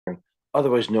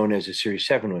otherwise known as a Series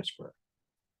 7 whisperer.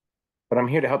 But I'm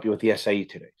here to help you with the SIE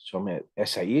today. So I'm an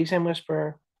SIE exam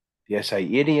whisperer, the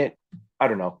SIE idiot. I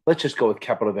don't know. Let's just go with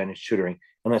capital advantage tutoring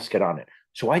and let's get on it.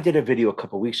 So I did a video a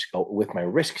couple of weeks ago with my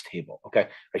risks table. Okay.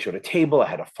 I showed a table. I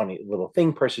had a funny little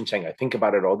thing person saying, I think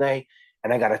about it all day.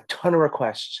 And I got a ton of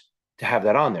requests to have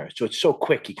that on there. So it's so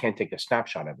quick, you can't take a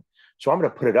snapshot of it. So I'm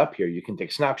going to put it up here. You can take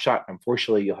a snapshot.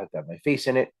 Unfortunately, you'll have to have my face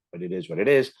in it, but it is what it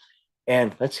is.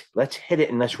 And let's hit it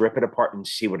and let's rip it apart and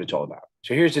see what it's all about.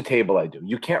 So here's the table I do.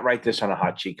 You can't write this on a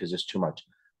hot sheet because it's too much,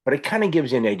 but it kind of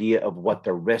gives you an idea of what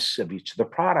the risks of each of the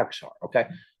products are. Okay.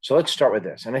 So let's start with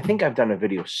this. And I think I've done a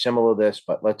video similar to this,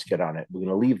 but let's get on it. We're going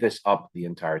to leave this up the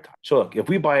entire time. So look, if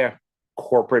we buy a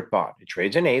corporate bond, it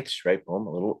trades in eighths, right? Boom,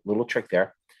 a little trick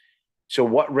there. So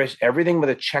what risk? Everything with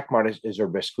a check mark is a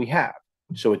risk we have.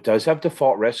 So it does have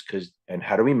default risk and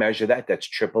how do we measure that? That's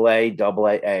AAA,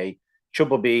 AA.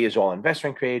 Triple B is all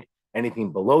investment grade.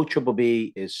 Anything below triple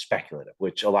B is speculative,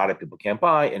 which a lot of people can't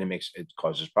buy, and it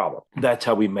causes problem. That's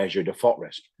how we measure default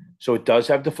risk. So it does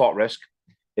have default risk.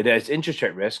 It has interest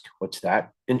rate risk. What's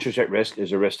that? Interest rate risk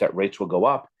is a risk that rates will go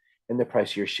up and the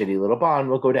price of your shitty little bond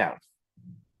will go down.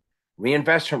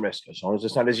 Reinvestment risk, as long as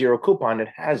it's not a zero coupon, it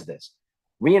has this.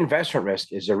 Reinvestment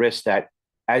risk is a risk that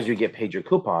as you get paid your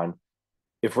coupon,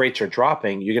 if rates are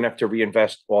dropping, you're going to have to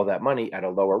reinvest all that money at a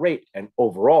lower rate. And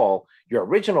overall, your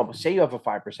original, say you have a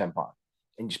 5% bond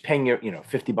and just paying your,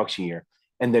 $50 a year.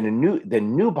 And then the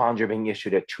new bonds are being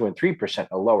issued at 2 and 3%,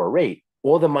 a lower rate.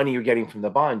 All the money you're getting from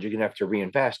the bond, you're going to have to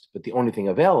reinvest. But the only thing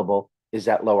available is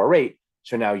that lower rate.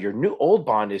 So now your new old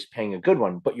bond is paying a good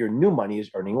one, but your new money is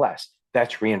earning less.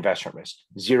 That's reinvestment risk.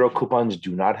 Zero coupons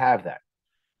do not have that.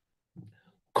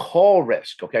 Call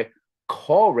risk, okay?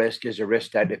 Call risk is a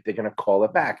risk that if they're going to call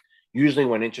it back, usually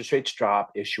when interest rates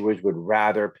drop, issuers would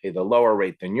rather pay the lower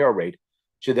rate than your rate.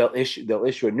 So they'll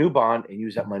issue a new bond and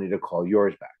use that money to call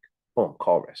yours back. Boom,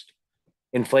 call risk.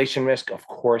 Inflation risk, of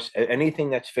course, anything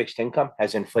that's fixed income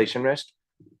has inflation risk.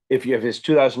 If it's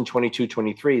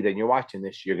 2022-23, then you're watching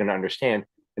this, you're going to understand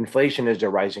inflation is the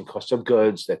rising cost of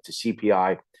goods, that's the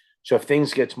CPI. So if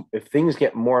things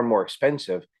get more and more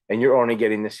expensive and you're only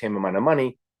getting the same amount of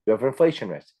money, you have inflation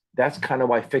risk. That's kind of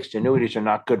why fixed annuities are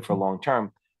not good for long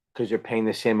term because you're paying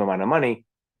the same amount of money.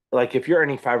 Like if you're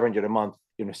earning $500 a month,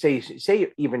 say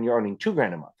even you're earning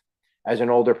 $2,000 a month. As an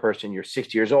older person, you're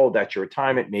 60 years old, that's your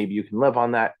retirement. Maybe you can live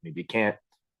on that, maybe you can't.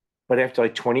 But after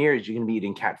like 20 years, you're going to be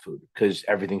eating cat food because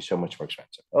everything's so much more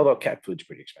expensive. Although cat food's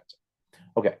pretty expensive.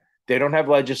 Okay. They don't have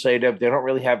legislative. They don't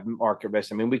really have market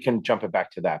risk. I mean, we can jump it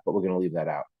back to that, but we're going to leave that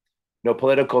out. No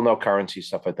political, no currency,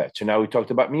 stuff like that. So now we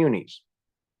talked about munis.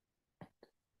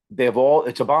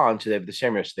 It's a bond, so they have the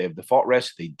same risk. They have default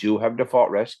risk. They do have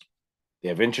default risk. They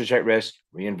have interest rate risk,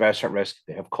 reinvestment risk.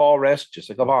 They have call risk, just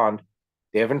like a bond.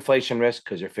 They have inflation risk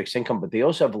because they're fixed income, but they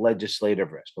also have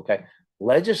legislative risk, okay?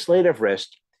 Legislative risk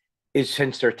is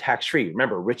since they're tax-free.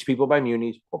 Remember, rich people buy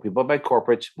munis, poor people buy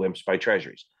corporates, wimps buy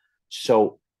treasuries.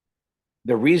 So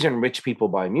the reason rich people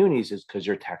buy munis is because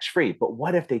they're tax-free. But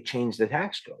what if they change the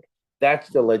tax code? That's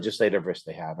the legislative risk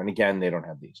they have. And again, they don't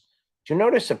have these. Do you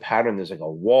notice a pattern? There's like a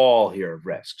wall here of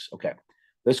risks. Okay,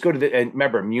 let's go to and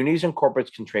remember, munis and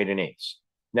corporates can trade in eighths.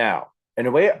 Now, in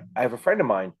a way, I have a friend of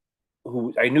mine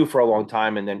who I knew for a long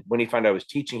time. And then when he found out I was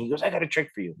teaching, he goes, I got a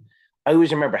trick for you. I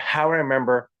always remember how I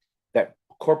remember that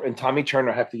corporate, and Tommy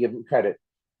Turner, I have to give him credit.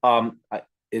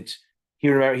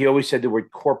 He always said the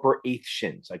word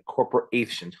corporations, like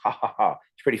corporations. Ha ha ha.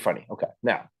 It's pretty funny. Okay.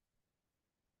 Now,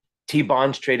 T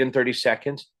bonds trade in 30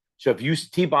 seconds. So if you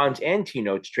T bonds and T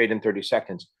notes trade in 30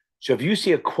 seconds. So if you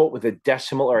see a quote with a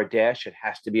decimal or a dash, it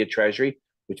has to be a treasury,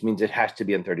 which means it has to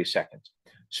be in 30 seconds.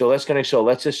 So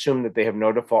let's assume that they have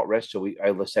no default risk. So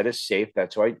I said it's safe.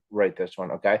 That's why I write this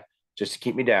one. Okay. Just to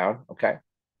keep me down. Okay.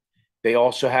 They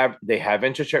have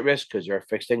interest rate risk because they're a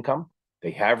fixed income.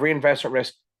 They have reinvestment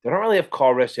risk. They don't really have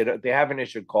call risk. They haven't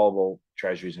issued callable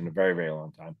treasuries in a very, very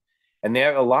long time. And they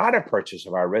have a lot of purchase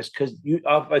of our risk because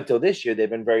up until this year, they've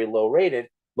been very low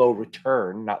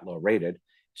return, not low rated.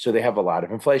 So they have a lot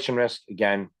of inflation risk.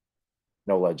 Again,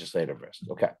 no legislative risk.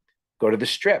 Okay. Go to the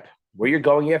strip. Where you're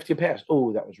going after you pass.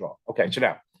 Oh, that was wrong. Okay. So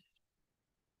now,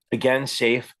 again,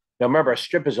 safe. Now remember, a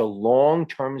strip is a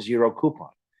long-term zero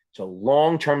coupon. It's a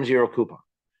long-term zero coupon.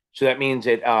 So that means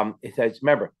it has,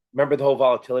 remember the whole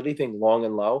volatility thing, long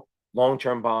and low.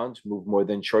 Long-term bonds move more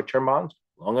than short-term bonds.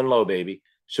 Long and low, baby.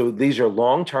 So these are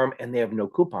long-term and they have no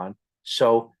coupon.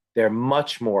 So they're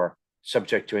much more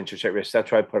subject to interest rate risk. That's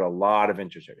why I put a lot of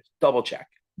interest rate risk. Double check.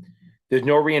 There's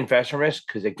no reinvestment risk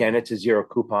because, again, it's a zero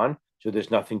coupon. So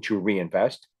there's nothing to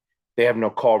reinvest. They have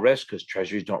no call risk because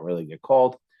treasuries don't really get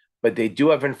called. but they do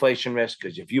have inflation risk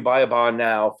because if you buy a bond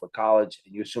now for college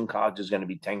and you assume college is going to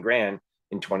be 10 grand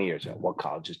in 20 years, well,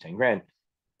 college is 10 grand.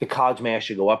 The college may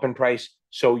actually go up in price.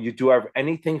 So you do have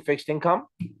anything fixed income,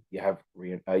 you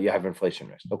have inflation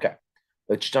risk. Okay,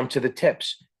 let's jump to the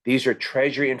tips. These are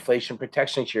Treasury inflation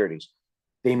protection securities.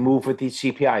 They move with the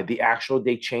CPI.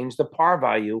 They change the par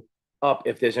value up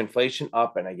if there's inflation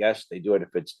up, and I guess they do it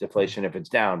if it's deflation, if it's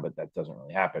down, but that doesn't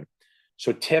really happen.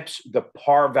 So tips, the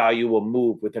par value will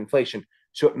move with inflation,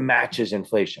 so it matches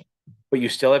inflation. But you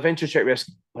still have interest rate risk,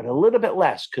 but a little bit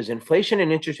less because inflation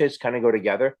and interest rates kind of go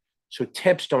together. So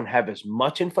tips don't have as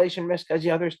much inflation risk as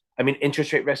the others. I mean,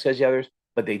 interest rate risk as the others,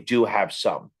 but they do have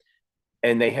some.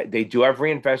 And they do have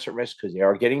reinvestment risk because they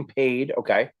are getting paid,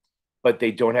 okay? But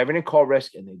they don't have any call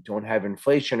risk and they don't have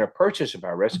inflation or purchase of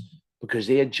our risk because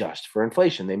they adjust for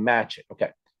inflation. They match it. Okay,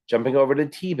 jumping over to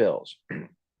T-bills.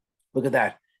 Look at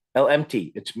that.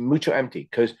 LMT, it's mucho empty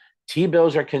because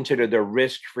T-bills are considered the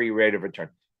risk-free rate of return.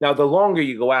 Now, the longer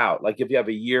you go out, like if you have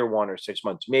a year, 1 or 6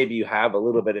 months, maybe you have a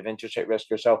little bit of interest rate risk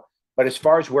or so. But as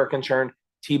far as we're concerned,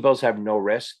 T-bills have no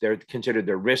risk. They're considered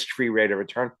the risk-free rate of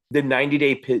return. The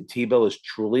 90-day T-bill is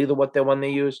truly the one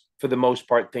they use. For the most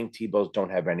part, think T-bills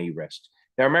don't have any risk.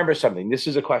 Now, remember something. This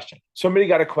is a question. Somebody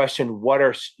got a question, what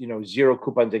are zero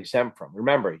coupons exempt from?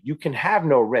 Remember, you can have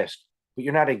no risk, but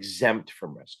you're not exempt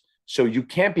from risk. So you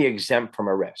can't be exempt from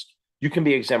a risk. You can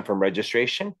be exempt from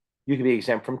registration. You can be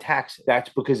exempt from taxes. That's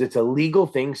because it's a legal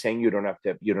thing saying you don't have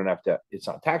to, it's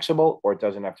not taxable or it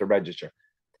doesn't have to register.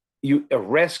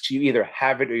 Risks, you either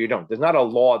have it or you don't. There's not a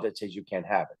law that says you can't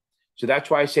have it. So that's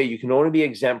why I say you can only be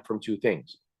exempt from 2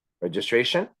 things,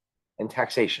 registration and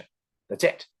taxation. That's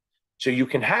it. So you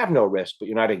can have no risk, but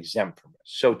you're not exempt from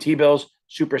risk. So T-bills,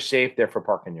 super safe, they're for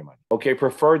parking your money. Okay,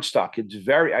 preferred stock.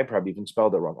 I probably even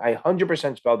spelled it wrong. I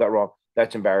 100% spelled that wrong.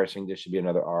 That's embarrassing. There should be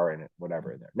another R in it,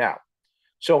 whatever in there. Now,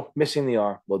 so missing the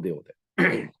R, we'll deal with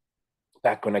it.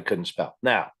 Back when I couldn't spell.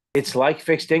 Now, it's like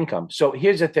fixed income. So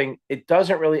here's the thing.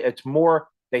 It's more,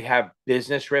 they have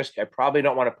business risk. I probably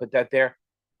don't want to put that there,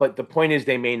 but the point is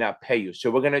they may not pay you. So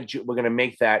we're going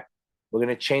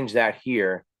to change that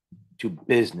here to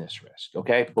business risk.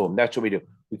 Okay, boom. That's what we do.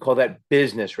 We call that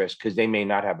business risk because they may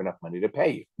not have enough money to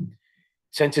pay you.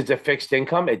 Since it's a fixed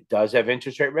income, it does have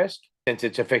interest rate risk. Since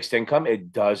it's a fixed income,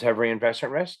 it does have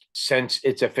reinvestment risk. Since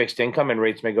it's a fixed income and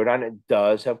rates may go down, it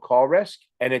does have call risk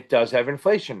and it does have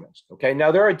inflation risk. Okay.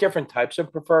 Now there are different types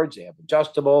of preferreds. They have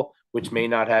adjustable, which may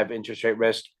not have interest rate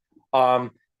risk.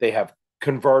 They have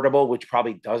convertible, which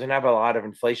probably doesn't have a lot of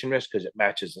inflation risk because it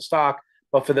matches the stock.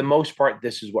 But for the most part,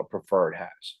 this is what preferred has.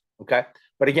 Okay.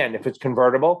 But again, if it's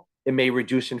convertible, it may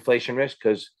reduce inflation risk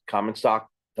because common stock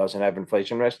doesn't have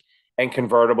inflation risk. And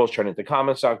convertibles turn into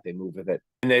common stock, they move with it.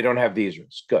 And they don't have these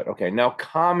risks. Good. Okay. Now,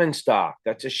 common stock,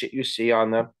 that's a shit you see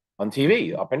on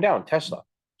TV, up and down, Tesla.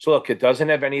 So look, it doesn't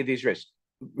have any of these risks.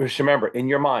 Just remember, in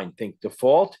your mind, think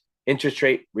default, interest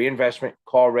rate, reinvestment,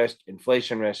 call risk,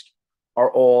 inflation risk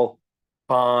are all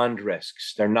bond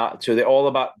risks. They're all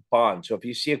about bonds. So if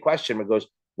you see a question that goes,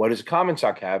 what does a common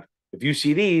stock have? If you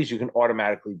see these, you can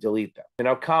automatically delete them.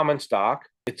 Now, common stock,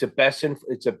 it's a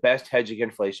best hedging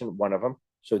inflation, one of them.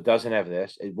 So it doesn't have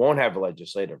this. It won't have a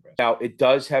legislative risk. Now, it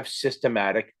does have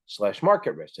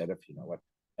systematic/market risk. That if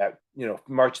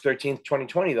March 13th,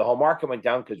 2020, the whole market went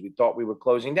down because we thought we were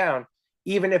closing down.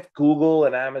 Even if Google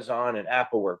and Amazon and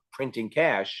Apple were printing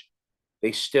cash,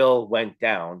 they still went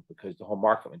down because the whole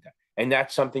market went down. And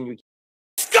that's something you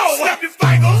go. Happy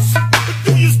fingers.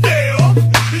 Do you still?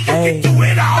 You can do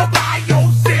it all by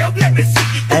yourself. Let me see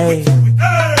you do it.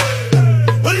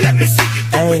 Let me see you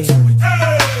do it.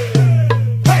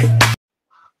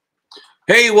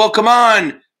 Hey, welcome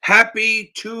on.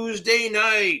 Happy Tuesday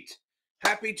night.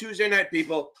 Happy Tuesday night,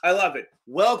 people. I love it.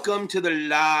 Welcome to the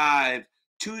live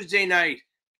Tuesday night.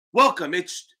 Welcome.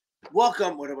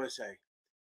 Welcome. What do I say?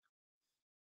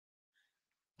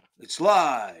 It's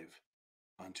live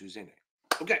on Tuesday night.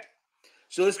 Okay.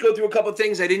 So let's go through a couple of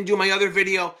things. I didn't do my other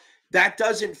video. That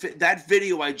doesn't fit. That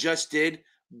video I just did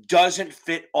doesn't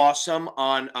fit awesome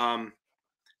on,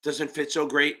 doesn't fit so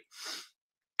great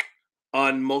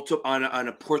on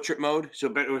a portrait mode. So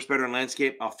it was better in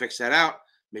landscape. I'll fix that out.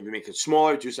 Maybe make it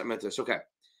smaller, do something like this. Okay.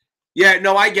 Yeah,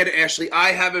 no, I get it, Ashley.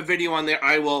 I have a video on there.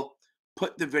 I will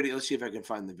put the video. Let's see if I can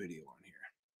find the video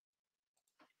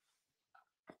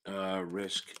on here.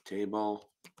 Risk table.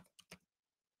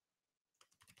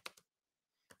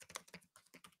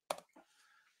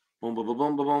 Boom, boom, boom,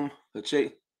 boom, boom, boom. Let's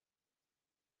see.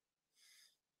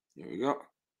 There we go.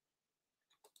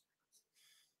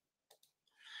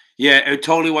 Yeah, it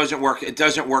totally wasn't working. It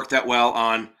doesn't work that well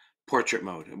on portrait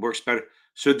mode. It works better.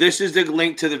 So this is the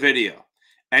link to the video.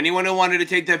 Anyone who wanted to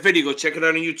take that video, go check it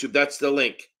out on YouTube. That's the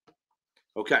link.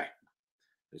 Okay.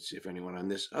 Let's see if anyone on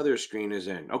this other screen is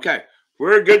in. Okay.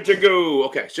 We're good to go.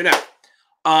 Okay. So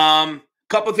now,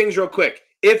 couple things real quick.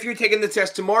 If you're taking the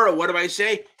test tomorrow, what do I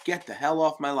say? Get the hell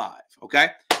off my live. Okay.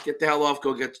 Get the hell off.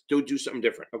 Go do something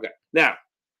different. Okay. Now,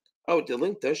 oh, the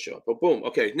link does show up. Oh, boom.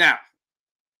 Okay. Now.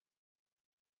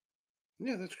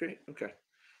 Yeah, that's great. Okay.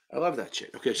 I love that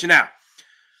shit. Okay. So now,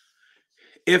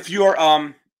 if you're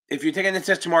taking the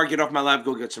test tomorrow, get off my live,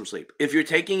 go get some sleep. If you're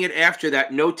taking it after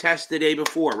that, no test the day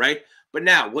before, right? But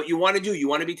now, what you want to do, you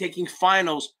want to be taking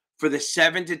finals for the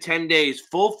 7 to 10 days,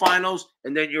 full finals,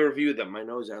 and then you review them. My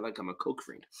nose, I'm a Coke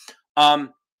fiend.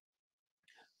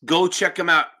 Go check them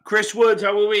out. Chris Woods,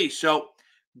 how are we? So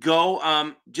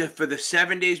go just for the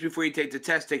 7 days before you take the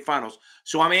test, take finals.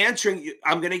 So I'm answering you.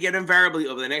 I'm going to get invariably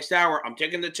over the next hour. I'm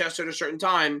taking the test at a certain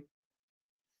time.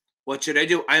 What should I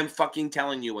do? I am fucking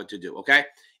telling you what to do, okay?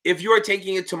 If you are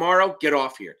taking it tomorrow, get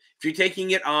off here. If you're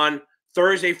taking it on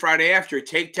Thursday, Friday after,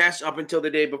 take tests up until the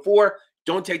day before.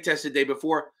 Don't take tests the day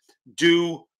before.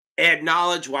 Do add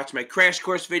knowledge, watch my crash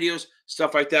course videos,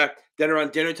 stuff like that. Then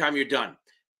around dinner time, you're done.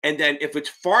 And then if it's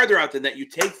farther out than that, you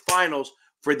take finals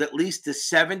for at least the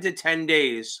 7 to 10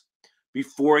 days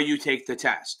before you take the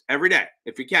test. Every day,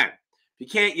 if you can. If you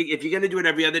can't, if you're going to do it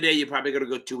every other day, you're probably going to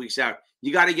go 2 weeks out.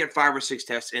 You got to get 5 or 6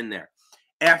 tests in there.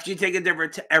 After you take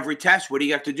every test, what do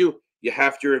you have to do? You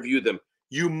have to review them.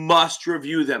 You must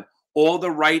review them. All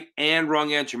the right and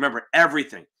wrong answers. Remember,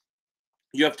 everything.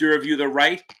 You have to review the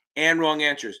right and wrong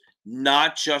answers,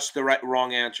 not just the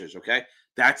wrong answers, okay?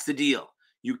 That's the deal.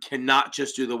 You cannot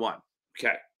just do the one,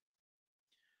 okay?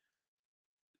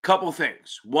 Couple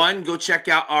things. One, go check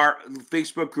out our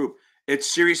Facebook group. It's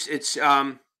serious. It's,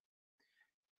 let's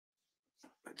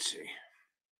see.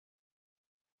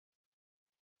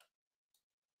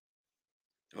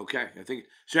 Okay, I think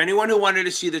so. Anyone who wanted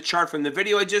to see the chart from the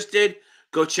video I just did,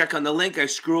 go check on the link. I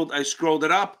scrolled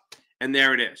it up, and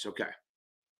there it is. Okay.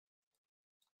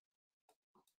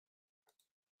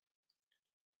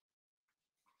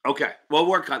 Okay, I'll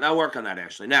work on that,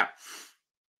 Ashley. Now,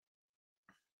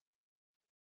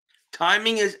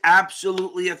 timing is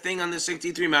absolutely a thing on the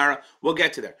 63 Mara. We'll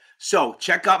get to there. So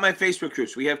check out my Facebook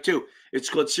groups. We have 2. It's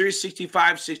called Series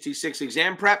 65, 66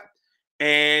 Exam Prep.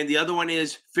 And the other one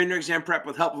is FINRA Exam Prep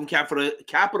with help from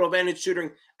Capital Advantage Tutoring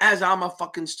as I'm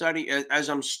as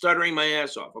I'm stuttering my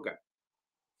ass off. Okay.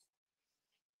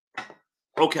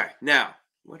 Okay. Now,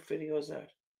 what video is that?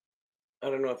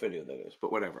 I don't know what video that is,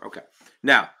 but whatever. Okay.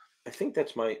 Now, I think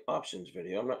that's my options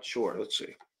video. I'm not sure. Let's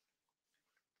see.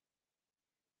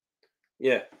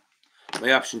 Yeah.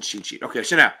 My options cheat sheet. Okay.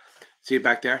 So now, see it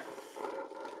back there?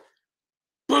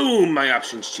 Boom. My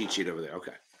options cheat sheet over there.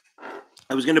 Okay.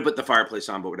 I was going to put the fireplace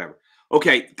on, but whatever.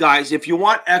 Okay, guys, if you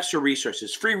want extra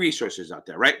resources, free resources out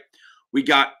there, right? We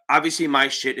got, obviously, my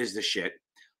shit is the shit.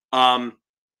 Brandon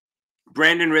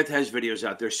Rith has videos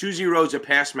out there. Susie Rhodes, a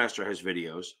past master, has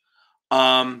videos.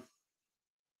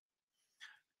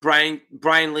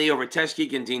 Brian Lee over Test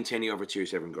Geek and Dean Taney over Tier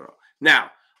 7 Girl.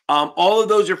 Now, all of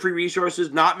those are free resources.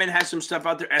 Notman has some stuff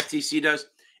out there. FTC does.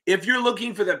 If you're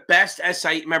looking for the best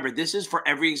SIE, remember, this is for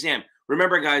every exam.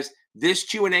 Remember, guys, this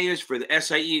Q&A is for the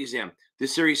SIE exam, the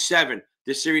Series 7,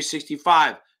 the Series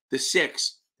 65, the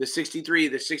 6, the 63,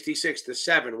 the 66, the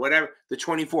 7, whatever, the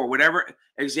 24, whatever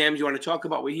exams you want to talk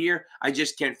about, we're here. I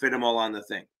just can't fit them all on the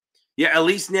thing. Yeah, at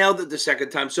least nailed it the second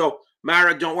time. So,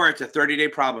 Mara, don't worry. It's a 30-day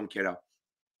problem, kiddo.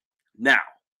 Now,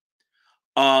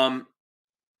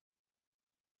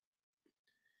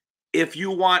 if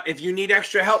you need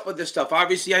extra help with this stuff,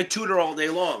 obviously I tutor all day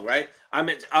long, right? I'm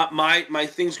at my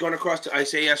thing's going across to, I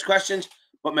say ask questions,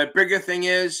 but my bigger thing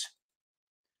is,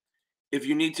 if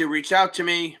you need to reach out to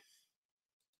me,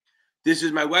 this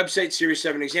is my website,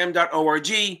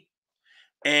 series7exam.org,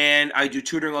 and I do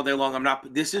tutoring all day long.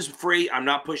 This is free. I'm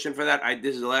not pushing for that.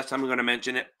 This is the last time I'm going to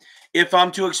mention it. If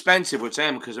I'm too expensive, which I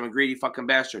am because I'm a greedy fucking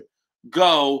bastard,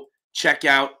 go check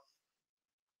out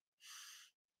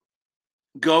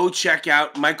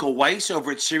Michael Weiss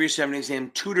over at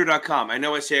series7examtutor.com. I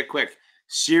know I say it quick.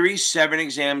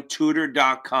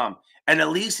 series7examtutor.com. And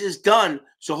Elise is done.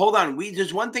 So hold on.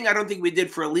 There's one thing I don't think we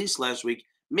did for Elise last week.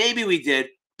 Maybe we did,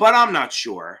 but I'm not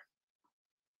sure.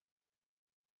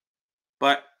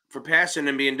 But for passing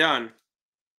and being done.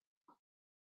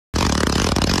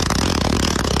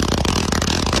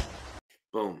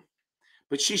 Boom.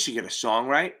 But she should get a song,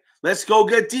 right? Let's go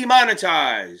get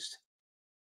demonetized.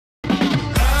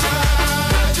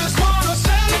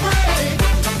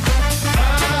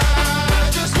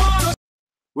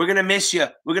 We're going to miss you.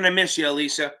 We're going to miss you,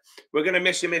 Elisa. We're going to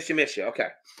miss you. Okay.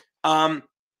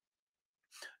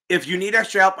 if you need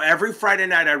extra help, every Friday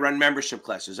night I run membership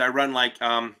classes. I run like,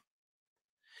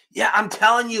 yeah, I'm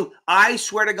telling you, I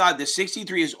swear to God, the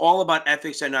 63 is all about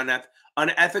ethics and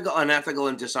unethical,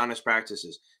 and dishonest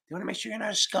practices. You want to make sure you're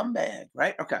not a scumbag,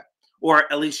 right? Okay.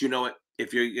 Or at least you know it.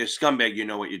 If you're a scumbag, you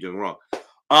know what you're doing wrong.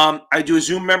 I do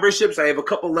Zoom memberships. I have a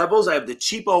couple levels. I have the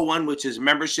cheapo one, which is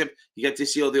membership. You get to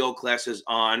see all the old classes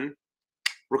on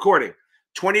recording.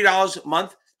 $20 a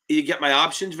month. You get my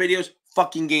options videos.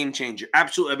 Fucking game changer.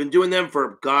 Absolutely. I've been doing them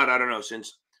for, God, I don't know,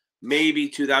 since maybe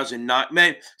 2009.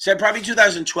 Man, so probably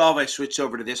 2012 I switched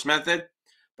over to this method.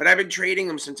 But I've been trading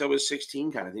them since I was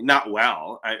 16 kind of thing. Not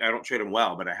well. I don't trade them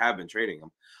well, but I have been trading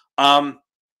them.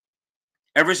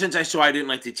 Ever since I saw I didn't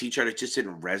like the teacher, it just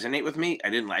didn't resonate with me.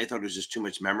 I thought it was just too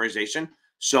much memorization.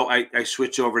 So I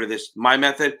switched over to this, my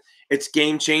method. It's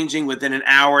game changing. Within an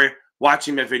hour,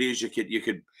 watching my videos, you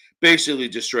could basically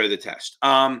destroy the test.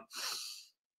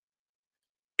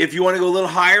 If you want to go a little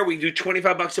higher, we do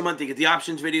 $25 a month to get the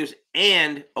options videos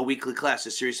and a weekly class,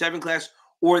 the Series 7 class,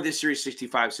 or the Series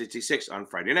 65, 66 on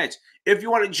Friday nights. If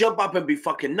you want to jump up and be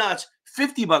fucking nuts,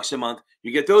 $50 a month,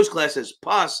 you get those classes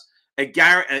plus a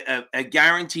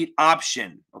guaranteed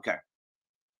option. Okay.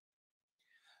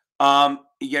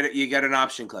 You get an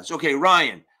option class. Okay,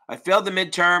 Ryan, I failed the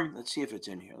midterm. Let's see if it's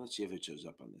in here. Let's see if it shows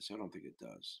up on this. I don't think it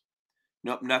does.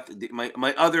 Nope, nothing.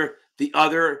 The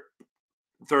other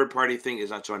third-party thing is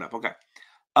not showing up. Okay.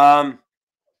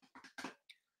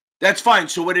 That's fine.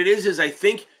 So what it is I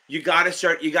think you got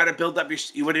to build up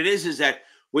your, what it is that,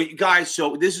 wait, guys,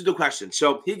 so this is the question.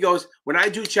 So he goes, when I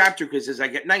do chapter quizzes, I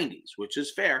get 90s, which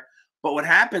is fair. But what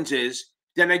happens is,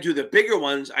 then I do the bigger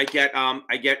ones. I get,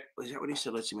 is that what he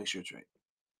said? Let's see, make sure it's right.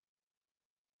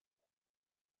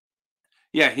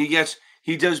 Yeah,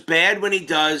 he does bad when he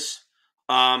does,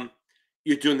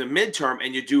 you're doing the midterm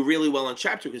and you do really well on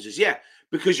chapter quizzes. Yeah,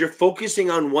 because you're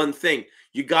focusing on one thing.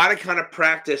 You got to kind of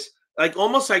practice, like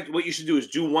almost like what you should do is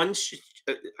do one,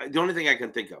 the only thing I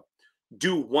can think of,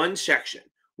 do one section.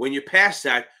 When you pass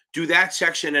that, do that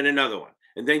section and another one,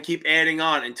 and then keep adding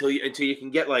on until you can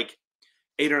get like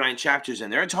 8 or 9 chapters in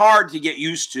there. It's hard to get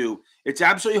used to. It's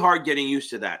absolutely hard getting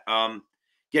used to that.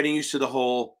 Getting used to the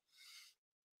whole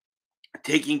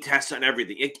taking tests on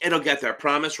everything. It'll get there. I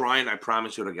promise, Ryan. I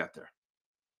promise it'll get there.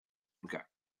 Okay.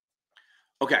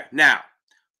 Okay. Now,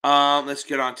 let's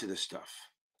get on to this stuff.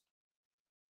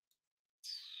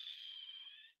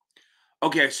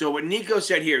 Okay. So what Nico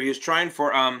said here, he was trying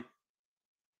for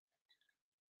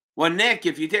well, Nick,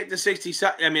 if you take the 60,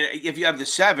 I mean, if you have the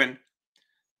 7,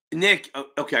 Nick,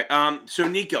 okay. So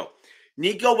Nico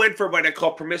went for what I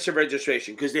call permissive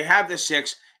registration because they have the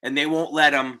 6 and they won't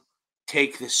let them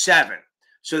take the 7.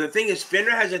 So the thing is,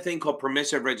 FINRA has a thing called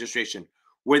permissive registration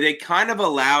where they kind of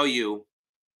allow you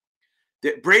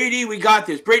that, Brady, we got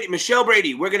this. Michelle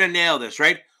Brady, we're going to nail this,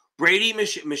 right?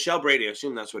 Michelle Brady, I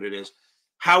assume that's what it is.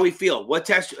 How we feel, what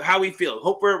test, how we feel.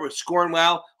 Hope we're scoring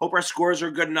well. Hope our scores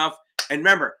are good enough. And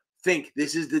remember, think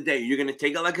this is the day. You're going to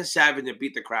take it like a savage and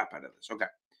beat the crap out of this. Okay.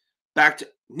 Back to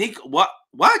Nico.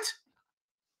 What?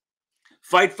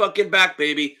 Fight fucking back,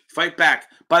 baby. Fight back.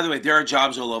 By the way, there are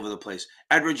jobs all over the place.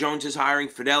 Edward Jones is hiring.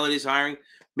 Fidelity is hiring.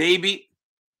 Maybe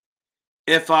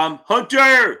if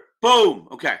Hunter, boom.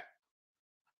 Okay.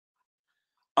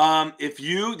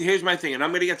 Here's my thing, and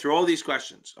I'm gonna get through all these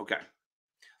questions. Okay.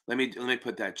 Let me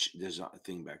put that this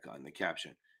thing back on the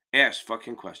caption. Ask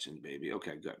fucking questions, baby.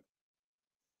 Okay, good.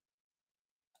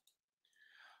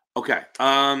 Okay.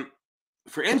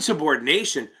 For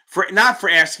insubordination, not for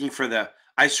asking for the,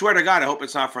 I swear to God, I hope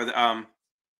it's not for the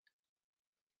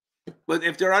but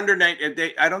if they're under 9,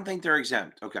 I don't think they're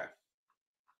exempt. Okay.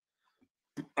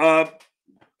 I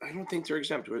don't think they're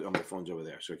exempt. Oh, my phone's over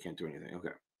there, so I can't do anything.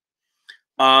 Okay.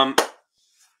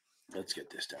 Let's get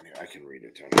this down here. I can read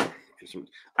it down here.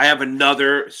 I have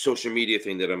another social media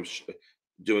thing that I'm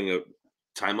doing a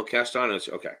simulcast on.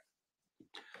 Okay.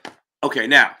 Okay,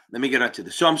 now, let me get onto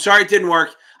this. So I'm sorry it didn't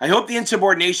work. I hope the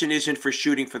insubordination isn't for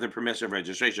shooting for the permissive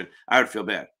registration. I would feel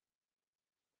bad.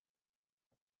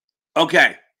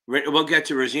 Okay, we'll get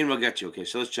to Rosine. We'll get to. Okay,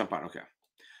 so let's jump on. Okay.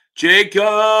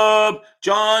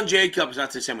 John Jacob is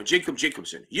not the same one. Jacob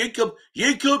Jacobson.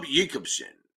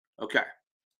 Okay.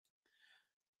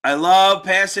 I love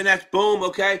passing that. Boom.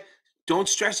 Okay. Don't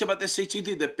stress about the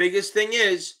CTD. The biggest thing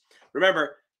is,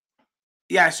 remember,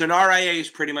 yes, an RIA is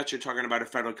pretty much, you're talking about a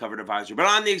federal covered advisor. But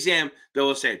on the exam, they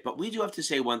will say, but we do have to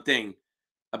say one thing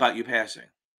about you passing.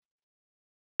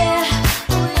 Yeah.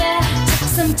 Took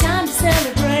some time to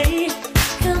celebrate.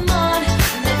 Come on,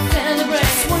 let's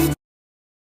celebrate.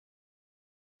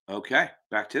 Okay,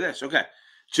 back to this. Okay.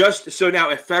 Just so now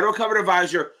a federal covered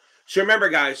advisor. So remember,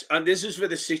 guys, this is for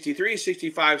the 63,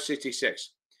 65,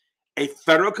 66. A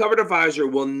federal covered advisor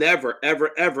will never,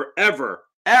 ever, ever, ever,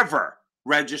 ever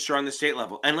register on the state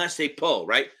level unless they pull,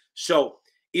 right? So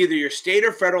either your state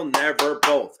or federal, never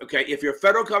both. Okay. If you're a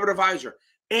federal covered advisor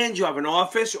and you have an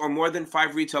office or more than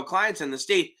 5 retail clients in the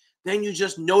state, then you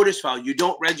just notice file. You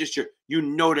don't register. You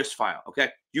notice file. Okay.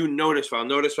 You notice file,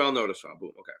 notice file, notice file.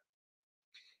 Boom. Okay.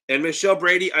 And Michelle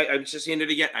Brady, I'm just saying it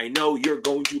again. I know you're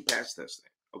going to pass this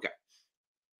thing. Okay.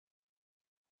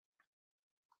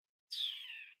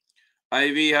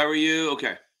 Ivy, how are you?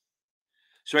 Okay.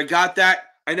 So I got that.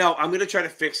 I know. I'm going to try to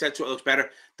fix that so it looks better.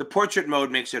 The portrait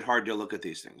mode makes it hard to look at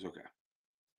these things. Okay.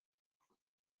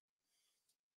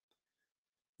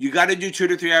 You got to do 2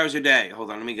 to 3 hours a day.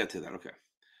 Hold on. Let me get to that. Okay.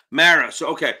 Mara. So,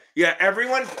 okay. Yeah,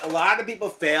 everyone, a lot of people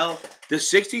fail. The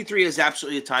 63 is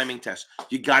absolutely a timing test.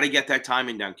 You got to get that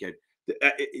timing down, kid.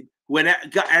 When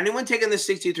anyone taking the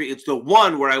 63, it's the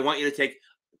one where I want you to take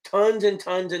tons and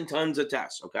tons and tons of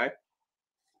tests. Okay.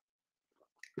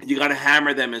 You got to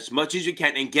hammer them as much as you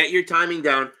can and get your timing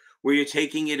down where you're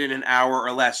taking it in an hour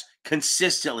or less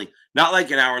consistently. Not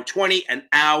like an hour and 20, an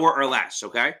hour or less.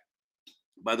 Okay.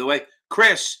 By the way,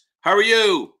 Chris, how are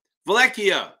you?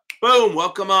 Valekia, boom,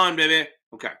 welcome on, baby.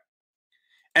 Okay.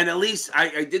 And at least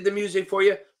I did the music for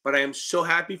you, but I am so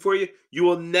happy for you. You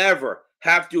will never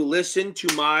have to listen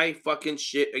to my fucking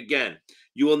shit again.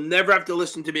 You will never have to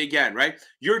listen to me again, right?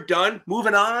 You're done.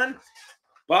 Moving on.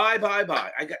 Bye, bye,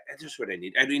 bye. That's just what I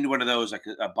need. I need one of those, like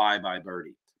a bye, bye,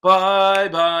 birdie. Bye,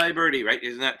 bye, birdie, right?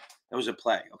 Isn't that was a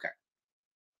play? Okay.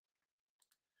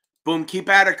 Boom, keep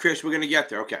at it, Chris. We're going to get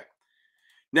there. Okay.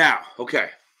 Now, okay.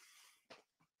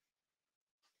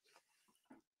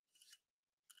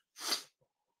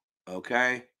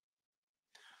 Okay.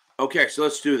 Okay, so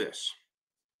let's do this.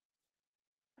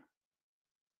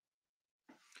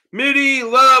 Mitty,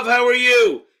 love, how are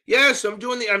you? Yes, I'm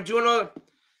doing all.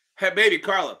 Hey, baby,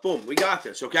 Carla, boom, we got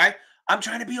this, okay? I'm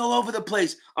trying to be all over the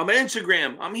place. I'm on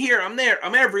Instagram. I'm here. I'm there.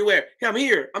 I'm everywhere. Yeah, I'm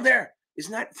here. I'm there.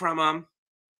 Isn't that from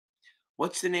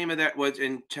what's the name of that? Was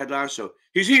in Ted Lasso?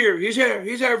 He's here. He's here.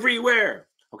 He's everywhere.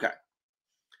 Okay.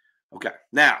 Okay.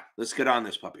 Now let's get on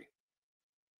this puppy.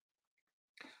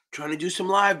 Trying to do some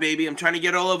live, baby. I'm trying to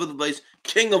get all over the place.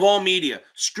 King of all media.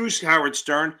 Screw Howard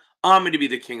Stern. I'm going to be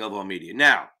the king of all media.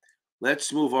 Now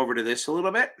let's move over to this a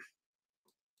little bit.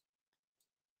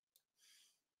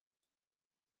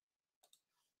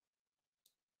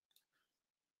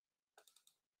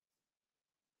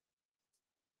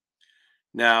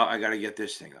 Now I got to get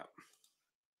this thing up.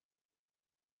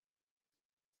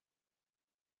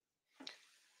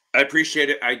 I appreciate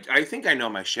it. I think I know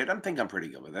my shit. I think I'm pretty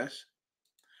good with this.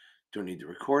 Don't need the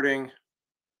recording.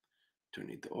 Don't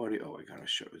need the audio. Oh, I gotta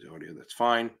show the audio. That's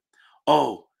fine.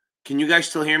 Oh, can you guys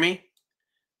still hear me?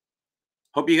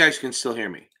 Hope you guys can still hear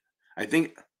me. I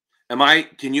think,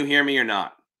 can you hear me or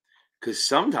not? Because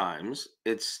sometimes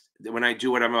it's when I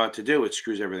do what I'm about to do, it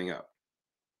screws everything up.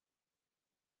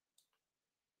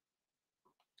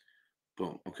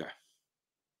 Boom. Okay.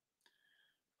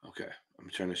 Okay. I'm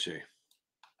trying to see.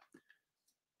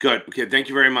 Good. Okay. Thank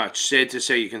you very much. Sad to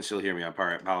say you can still hear me. I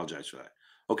apologize for that.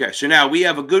 Okay. So now we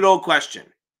have a good old question.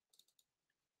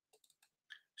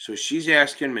 So she's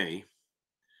asking me.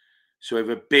 So I have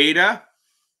a beta.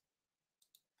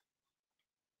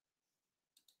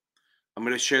 I'm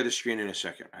going to share the screen in a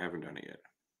second. I haven't done it yet.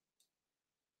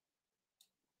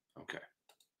 Okay.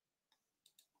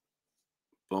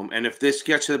 Boom. And if this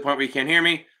gets to the point where you can't hear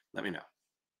me, let me know.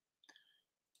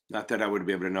 Not that I would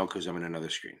be able to know because I'm in another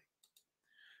screen.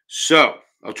 So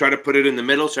I'll try to put it in the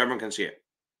middle so everyone can see it.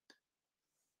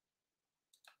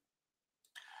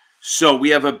 So we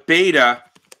have a beta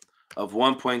of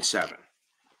 1.7.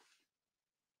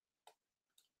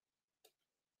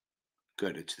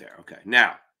 Good, it's there. Okay.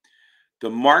 Now, the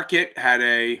market had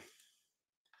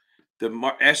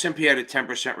the S&P had a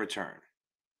 10% return.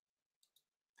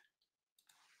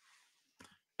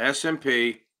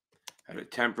 S&P had a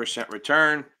 10%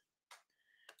 return,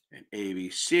 and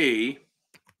ABC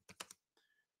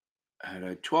had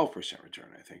a 12% return,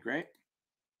 I think, right?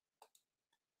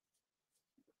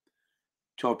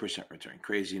 12% return.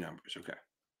 Crazy numbers. Okay.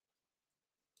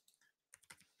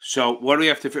 So what do we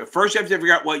have to figure? First, you have to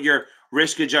figure out what your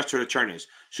risk-adjusted return is.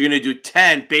 So you're going to do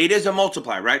 10. Beta is a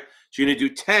multiplier, right? So you're going to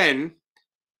do 10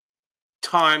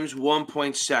 times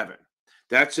 1.7.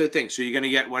 That's the thing. So you're going to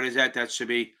get, what is that? That should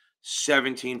be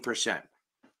 17%.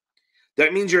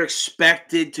 That means you're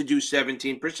expected to do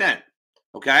 17%.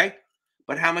 Okay?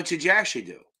 But how much did you actually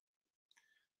do?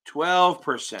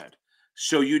 12%.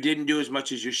 So you didn't do as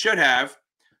much as you should have.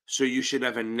 So you should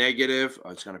have a negative. Oh,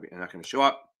 it's not going to show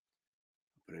up.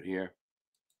 Put it here.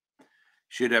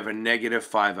 Should have a negative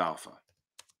 5 alpha.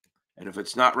 And if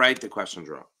it's not right, the question's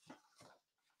wrong.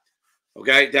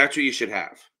 Okay, that's what you should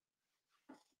have.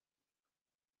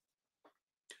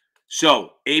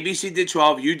 So ABC did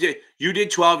 12. You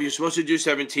did 12. You're supposed to do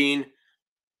 17.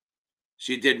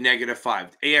 So you did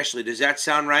 -5. Hey, Ashley, does that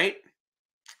sound right?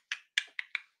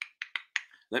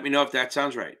 Let me know if that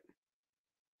sounds right.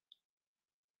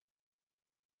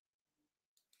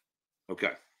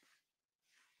 Okay.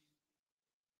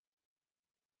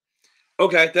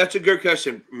 Okay, that's a good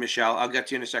question, Michelle. I'll get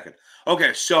to you in a second.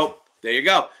 Okay, so there you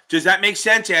go. Does that make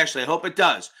sense, Ashley? I hope it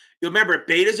does. You remember,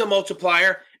 beta is a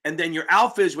multiplier, and then your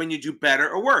alpha is when you do better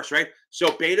or worse, right?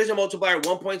 So beta is a multiplier,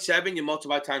 1.7, you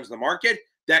multiply times the market.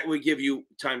 That would give you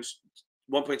times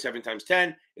 1.7 times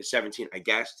 10 is 17, I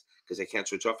guessed, because I can't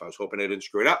switch off. I was hoping I didn't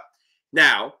screw it up.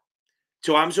 Now,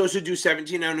 so I'm supposed to do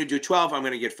 17, I'm going to do 12, I'm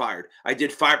going to get fired. I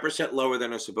did 5% lower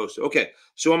than I was supposed to. Okay,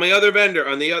 so on my other vendor,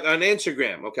 on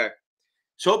Instagram, okay.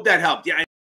 So hope that helped. Yeah, I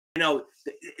know.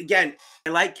 Again, I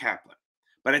like Kaplan,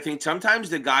 but I think sometimes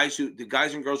the guys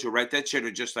and girls who write that shit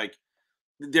are just like,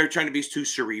 they're trying to be too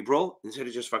cerebral instead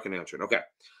of just fucking answering. Okay.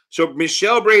 So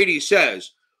Michelle Brady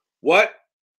says, what?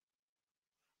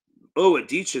 Oh,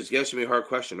 Aditya is asking me a hard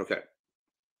question. Okay.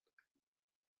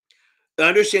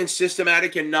 Understand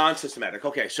systematic and non-systematic.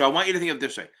 Okay, so I want you to think of it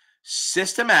this way.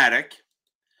 Systematic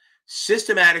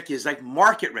is like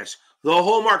market risk, the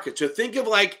whole market. So think of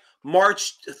like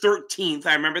March 13th.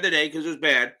 I remember the day because it was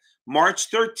bad.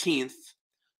 March 13th,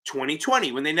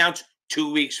 2020, when they announced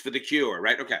 2 weeks for the cure,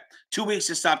 right? Okay. 2 weeks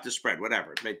to stop the spread,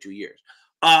 whatever. It made 2 years.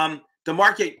 The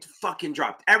market fucking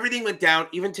dropped. Everything went down.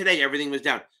 Even today, everything was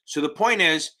down. So the point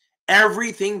is,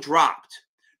 everything dropped.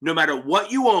 No matter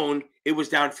what you owned, it was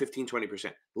down 15,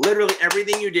 20%. Literally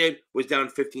everything you did was down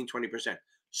 15, 20%.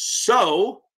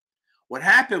 So what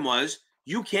happened was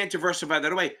you can't diversify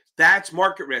that away. That's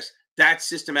market risk. That's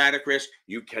systematic risk.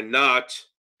 You cannot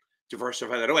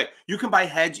diversify that away. You can buy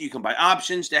hedge, you can buy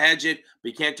options to hedge it,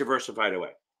 but you can't diversify it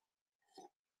away.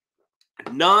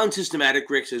 Non-systematic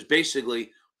risk is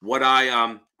basically what I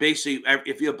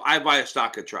I buy a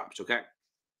stock, it drops, okay?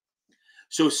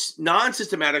 So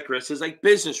non-systematic risk is like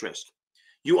business risk.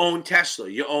 You own Tesla,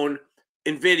 you own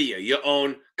Nvidia, you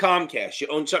own Comcast, you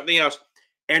own something else,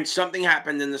 and something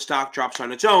happened and the stock drops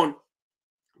on its own.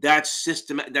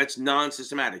 That's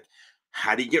non-systematic.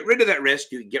 How do you get rid of that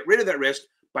risk? You get rid of that risk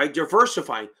by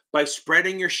diversifying, by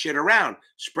spreading your shit around,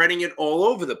 spreading it all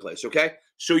over the place, okay?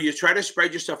 So you try to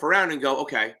spread your stuff around and go,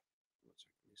 okay,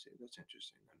 that's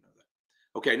interesting. I know that.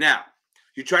 Okay, now,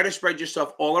 you try to spread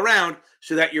yourself all around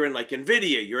so that you're in like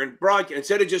NVIDIA, you're in Broadcom,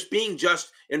 instead of just being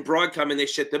just in Broadcom and they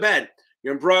shit the bed.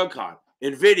 You're in Broadcom,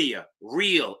 NVIDIA,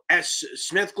 Real,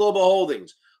 Smith Global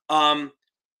Holdings,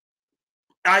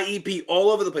 IEP, all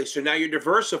over the place. So now you're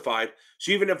diversified.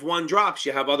 So even if one drops,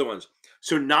 you have other ones.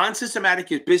 So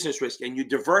non-systematic is business risk, and you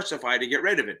diversify to get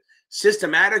rid of it.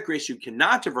 Systematic risk, you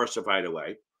cannot diversify it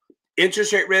away.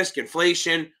 Interest rate risk,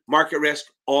 inflation, market risk,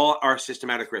 all are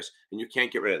systematic risk, and you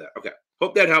can't get rid of that. Okay.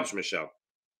 Hope that helps, Michelle.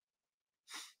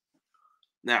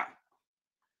 Now,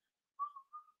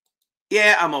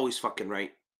 yeah, I'm always fucking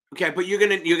right. Okay, but you're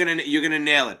gonna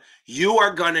nail it. You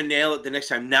are gonna nail it the next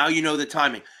time. Now you know the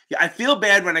timing. Yeah, I feel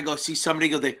bad when I go see somebody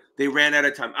go, they ran out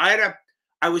of time.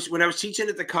 When I was teaching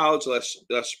at the college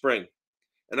last spring,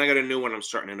 and I got a new one I'm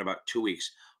starting in about 2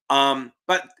 weeks.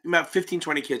 But about 15,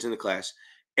 20 kids in the class,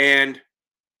 and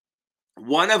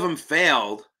one of them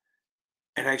failed.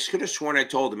 And I could have sworn I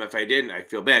told him, if I didn't, I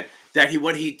feel bad, that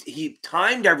he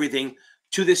timed everything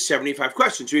to this 75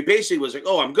 questions. So he basically was like,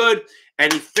 oh, I'm good.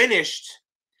 And he finished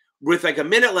with like a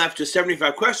minute left to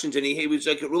 75 questions. And he was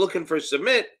like, we're looking for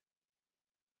submit.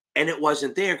 And it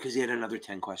wasn't there because he had another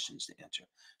 10 questions to answer.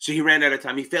 So he ran out of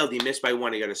time. He failed. He missed by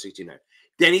 1. He got a 69.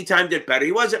 Then he timed it better.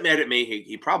 He wasn't mad at me.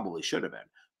 He probably should have been.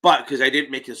 But because I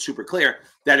didn't make it super clear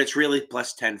that it's really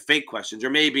plus 10 fake questions. Or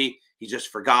maybe he just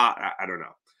forgot. I don't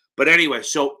know. But anyway,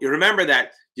 so you remember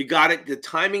that. You got it. The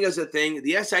timing is a thing.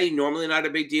 The SIE normally not a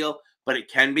big deal, but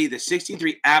it can be. The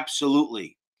 63,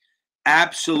 absolutely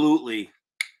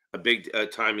a big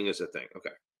timing is a thing.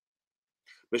 Okay.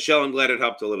 Michelle, I'm glad it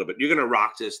helped a little bit. You're going to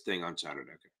rock this thing on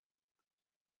Saturday. Okay.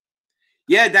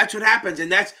 Yeah, that's what happens. And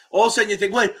that's all of a sudden you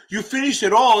think, wait, you finished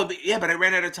it all. Yeah, but I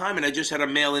ran out of time and I just had to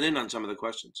mail it in on some of the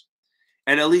questions.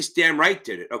 And at least damn right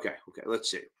did it. Okay, let's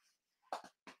see.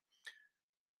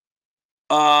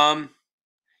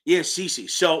 Yeah, Cece.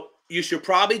 So you should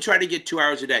probably try to get 2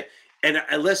 hours a day. And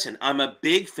listen, I'm a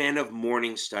big fan of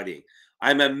morning studying.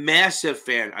 I'm a massive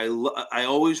fan. I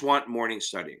always want morning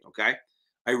studying. Okay.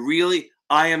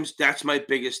 That's my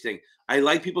biggest thing. I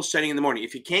like people studying in the morning.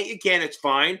 If you can't, it's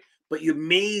fine. But you're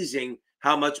amazing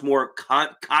how much more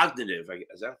cognitive,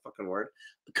 is that a fucking word?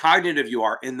 Cognitive you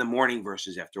are in the morning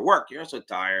versus after work. You're also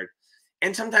tired.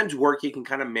 And sometimes work, you can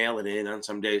kind of mail it in on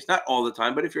some days. Not all the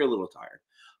time, but if you're a little tired.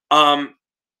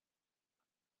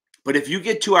 But if you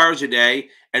get 2 hours a day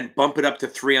and bump it up to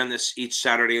 3 on this each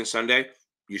Saturday and Sunday,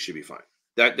 you should be fine.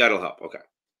 That'll help. Okay.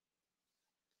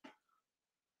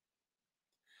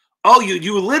 Oh,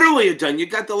 you literally have done. You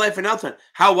got the life and health one.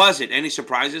 How was it? Any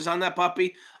surprises on that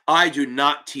puppy? I do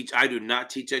not teach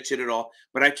that shit at all.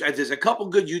 But there's a couple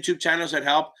good YouTube channels that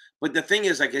help. But the thing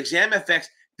is, like ExamFX,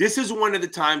 this is one of the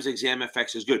times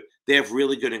ExamFX is good. They have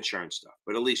really good insurance stuff.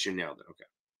 But at least you nailed it. Okay.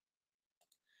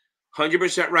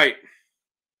 100% right.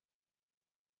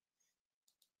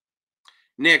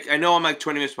 Nick, I know I'm like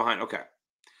 20 minutes behind. Okay.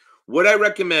 Would I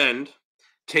recommend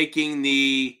taking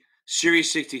the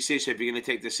Series 66 if you're going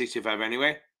to take the 65 anyway?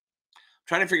 I'm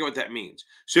trying to figure out what that means.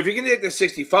 So if you're going to take the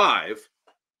 65,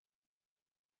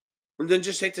 then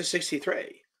just take the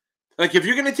 63. Like if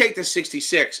you're going to take the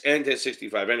 66 and the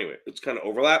 65 anyway, it's kind of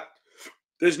overlap.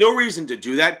 There's no reason to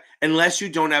do that unless you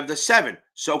don't have the 7.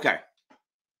 So, okay.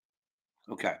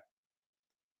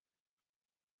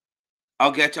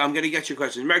 I'm going to get your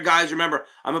questions. Guys, remember,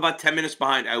 I'm about 10 minutes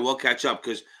behind. I will catch up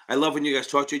because I love when you guys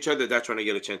talk to each other. That's when I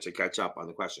get a chance to catch up on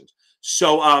the questions.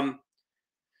 So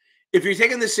if you're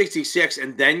taking the 66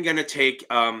 and then going to take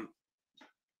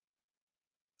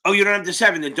oh, you don't have the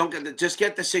 7, then don't get the, just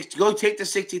get the 60. Go take the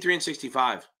 63 and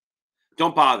 65.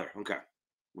 Don't bother. Okay.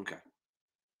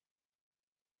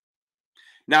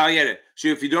 Now I get it. So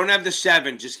if you don't have the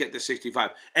 7, just get the 65.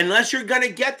 Unless you're going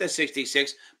to get the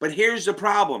 66. But here's the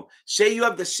problem. Say you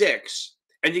have the 6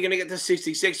 and you're going to get the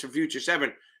 66 for future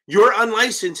 7. You're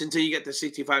unlicensed until you get the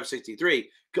 65, 63,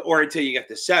 or until you get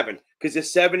the 7. Because the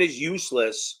 7 is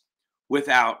useless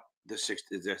without the 7.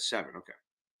 Okay.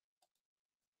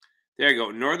 There you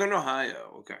go. Northern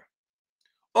Ohio. Okay.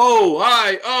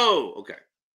 Okay.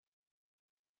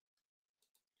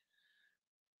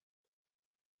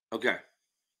 Okay.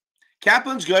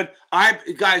 Kaplan's good.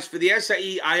 Guys, for the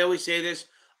SIE, I always say this.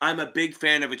 I'm a big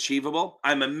fan of Achievable.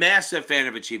 I'm a massive fan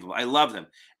of Achievable. I love them.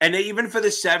 And even for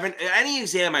the 7, any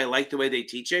exam, I like the way they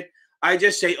teach it. I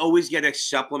just say always get a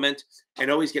supplement and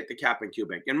always get the Kaplan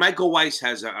Cubic. And Michael Weiss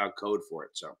has a code for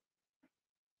it. So.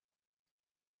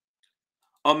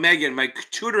 Oh, Megan, my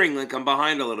tutoring link, I'm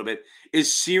behind a little bit, is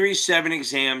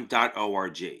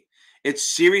series7exam.org.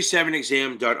 It's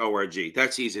series7exam.org.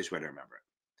 That's the easiest way to remember it.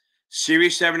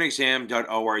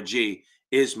 Series7exam.org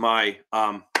is my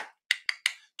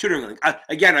tutoring link.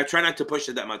 Again, I try not to push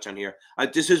it that much on here.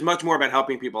 This is much more about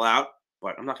helping people out,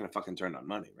 but I'm not going to fucking turn on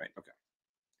money, right? Okay.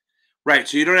 Right,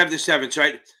 so you don't have the 7, so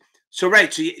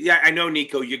yeah, I know,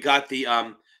 Nico, you got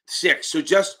the 6. So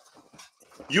just,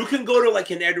 you can go to like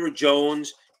an Edward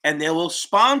Jones, and they will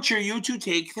sponsor you to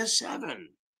take the 7.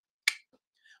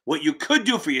 What you could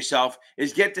do for yourself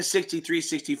is get the 63,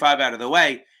 65 out of the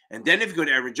way, and then if you go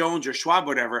to Edward Jones or Schwab,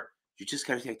 whatever, you just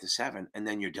got to take the 7, and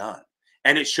then you're done.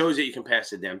 And it shows that you can pass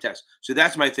the damn test. So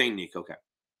that's my thing, Nico. Okay.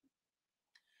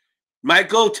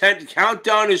 Michael,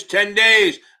 countdown is 10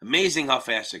 days. Amazing how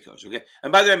fast it goes. Okay.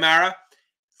 And by the way, Mara,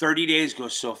 30 days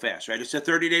goes so fast, right? It's a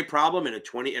 30-day problem in a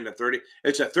 20 and a 30.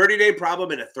 It's a 30-day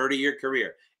problem in a 30-year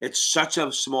career. It's such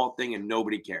a small thing and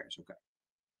nobody cares. Okay.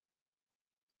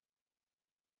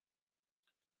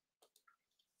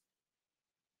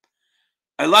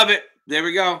 I love it. There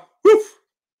we go. Woof.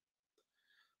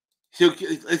 So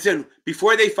listen,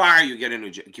 before they fire you,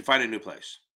 you find a new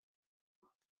place.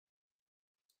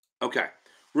 Okay.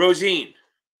 Rosine.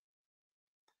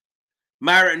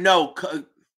 Myra, no,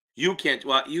 you can't.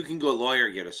 Well, you can go lawyer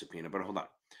and get a subpoena, but hold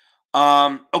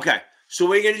on. Okay. So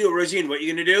what you're going to do, Rosine, what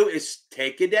you're going to do is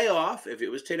take a day off, if it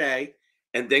was today,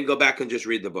 and then go back and just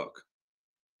read the book.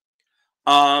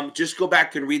 Just go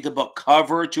back and read the book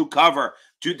cover to cover.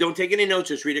 Don't take any notes.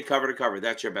 Just read it cover to cover.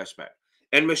 That's your best bet.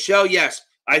 And Michelle, yes,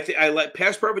 I let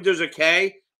past perfect is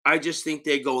okay. I just think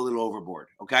they go a little overboard.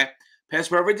 Okay, past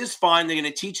perfect is fine. They're going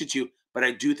to teach it to you, but I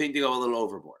do think they go a little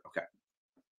overboard. Okay.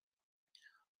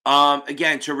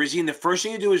 Again, so Rosine, the first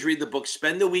thing you do is read the book.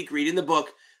 Spend the week reading the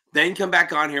book. Then come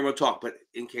back on here and we'll talk. But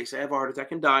in case I have a heart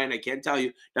attack and die, and I can't tell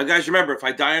you now, guys, remember, if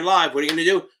I die in live, what are you going to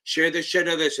do? Share this shit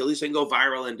of this. At least I can go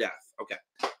viral in death. Okay.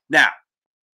 Now,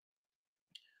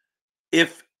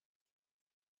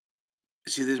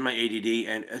 see, this is my ADD,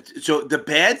 and so the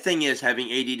bad thing is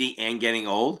having ADD and getting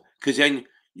old, because then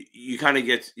you kind of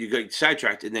get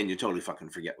sidetracked, and then you totally fucking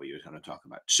forget what you were going to talk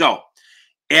about. So,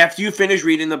 after you finish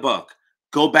reading the book,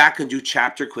 go back and do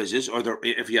chapter quizzes, or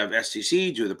if you have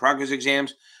STC, do the progress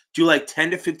exams. Do like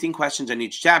 10 to 15 questions on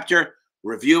each chapter.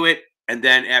 Review it. And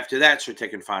then after that, start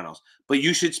taking finals. But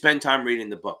you should spend time reading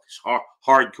the book. It's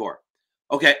hardcore.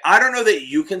 Okay, I don't know that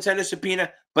you can send a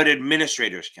subpoena, but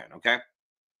administrators can, okay?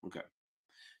 Okay.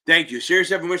 Thank you. Serious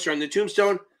Seven Whisper on the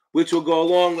tombstone, which will go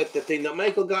along with the thing that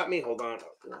Michael got me. Hold on.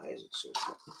 Why is it so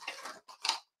slow?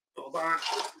 Hold on.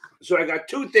 So I got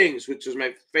two things, which is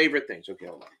my favorite things. Okay,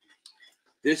 hold on.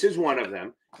 This is one of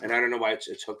them, and I don't know why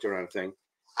it's hooked around a thing.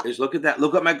 Is look at that.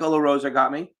 Look what Michael LaRosa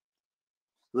got me.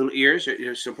 Little ears.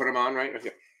 So put them on, right?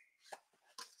 Okay.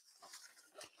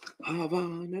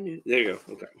 There you go.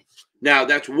 Okay. Now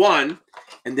that's one.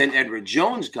 And then Edward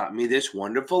Jones got me this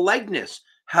wonderful likeness.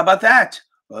 How about that?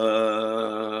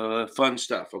 Fun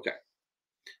stuff. Okay.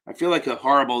 I feel like a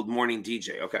horrible morning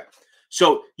DJ. Okay.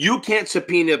 So you can't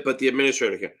subpoena, but the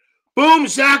administrator can. Boom,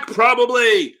 Zach,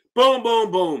 probably. Boom,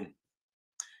 boom, boom.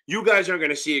 You guys aren't going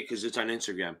to see it because it's on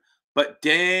Instagram. But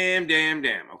damn.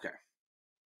 Okay.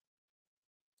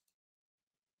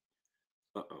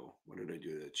 Uh-oh. What did I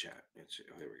do to the chat? Let's see.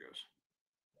 Oh, here it goes.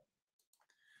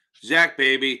 Zach,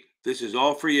 baby, this is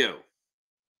all for you.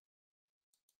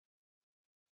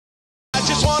 I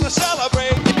just want to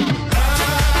celebrate.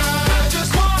 I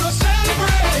just want to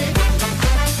celebrate.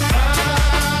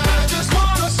 I just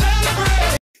want to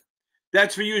celebrate.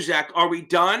 That's for you, Zach. Are we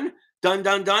done?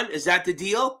 Done? Is that the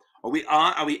deal? Are we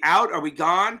on? Are we out? Are we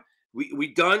gone?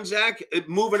 We done, Zach?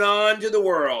 Moving on to the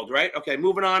world, right? Okay,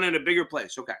 moving on in a bigger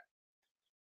place. Okay.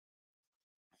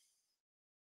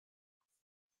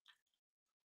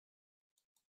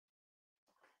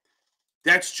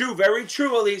 That's true. Very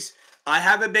true, Elise. I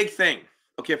have a big thing.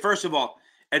 Okay, first of all,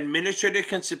 administrator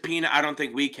can subpoena. I don't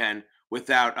think we can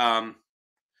without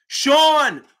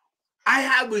Sean.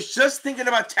 I was just thinking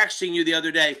about texting you the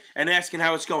other day and asking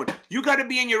how it's going. You got to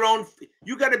be in your own.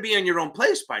 You got to be in your own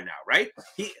place by now, right?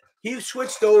 He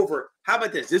switched over. How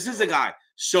about this? This is the guy.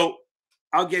 So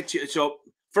I'll get you. So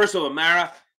first of all,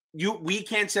 Mara, we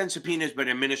can't send subpoenas, but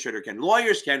administrator can.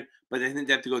 Lawyers can, but I think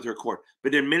they have to go through a court.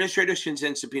 But administrators can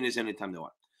send subpoenas anytime they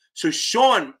want. So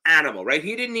Sean Animal, right?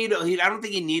 He didn't need. I don't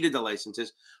think he needed the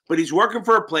licenses, but he's working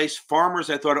for a place. Farmers,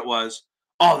 I thought it was.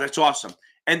 Oh, that's awesome.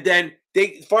 And then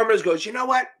farmers goes, you know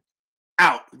what?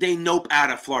 Out. They nope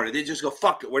out of Florida. They just go,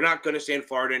 fuck it. We're not going to stay in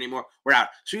Florida anymore. We're out.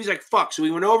 So he's like, fuck. So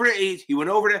he went over to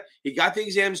he got the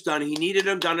exams done. He needed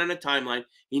them done on a timeline.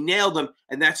 He nailed them.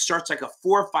 And that starts like a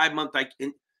 4 or 5 month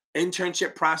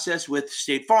internship process with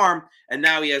State Farm. And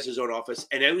now he has his own office.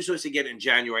 And he was supposed to get it in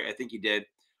January. I think he did.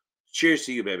 Cheers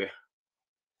to you, baby.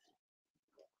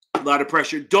 A lot of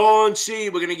pressure. Don't see.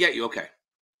 We're going to get you. Okay.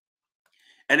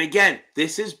 And again,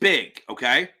 this is big,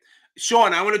 okay?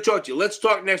 Sean, I want to talk to you. Let's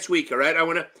talk next week, all right?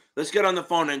 Let's get on the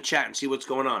phone and chat and see what's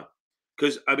going on.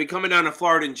 Because I'll be coming down to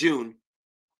Florida in June.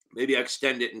 Maybe I'll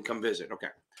extend it and come visit. Okay.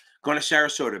 Going to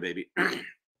Sarasota, baby.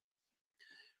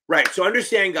 Right. So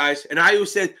understand, guys. And I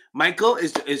always said, Michael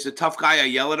is a tough guy. I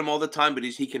yell at him all the time, but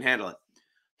he can handle it.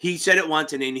 He said it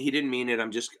once and he didn't mean it.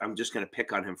 I'm just going to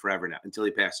pick on him forever now until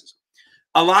he passes.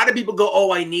 A lot of people go,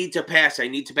 oh, I need to pass. I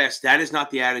need to pass. That is not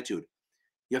the attitude.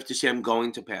 You have to say, I'm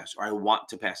going to pass, or I want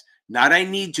to pass. Not I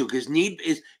need to, because need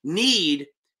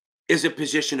is a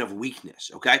position of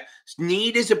weakness, okay?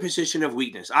 Need is a position of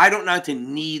weakness. I don't know how to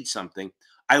need something.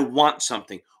 I want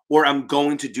something, or I'm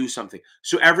going to do something.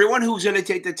 So everyone who's going to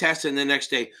take the test and the next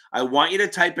day, I want you to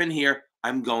type in here,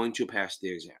 I'm going to pass the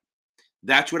exam.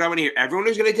 That's what I want to hear. Everyone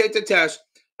who's going to take the test,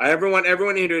 I want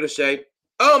everyone here to say,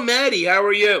 oh, Maddie, how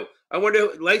are you? I wonder,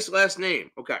 Lake's last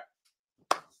name. Okay.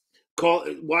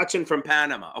 Watching from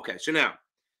Panama. Okay, so now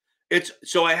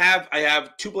I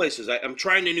have two places. I'm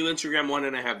trying a new Instagram one,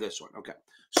 and I have this one. Okay,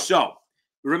 so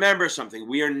remember something.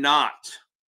 We are not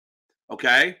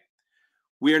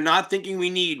thinking we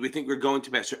need. We think we're going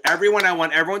to pass. So I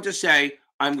want everyone to say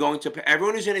I'm going to.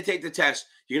 Everyone who's going to take the test,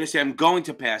 you're going to say I'm going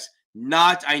to pass,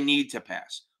 not I need to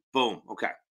pass. Boom.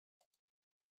 Okay.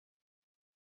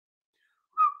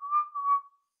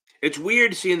 It's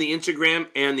weird seeing the Instagram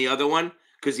and the other one.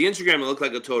 Because the Instagram will look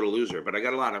like a total loser, but I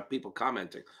got a lot of people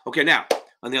commenting. Okay, now,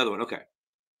 on the other one, okay.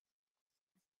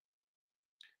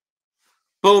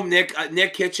 Boom, Nick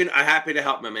Kitchen, I'm happy to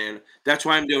help, my man. That's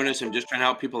why I'm doing this. I'm just trying to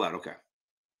help people out. Okay.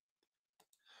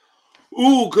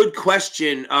 Ooh, good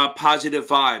question. Positive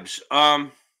vibes.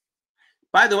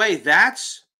 By the way,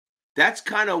 that's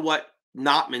kind of what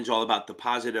Notman's all about, the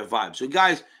positive vibes. So,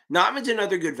 guys, Notman's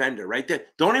another good vendor, right? The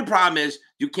only problem is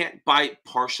you can't buy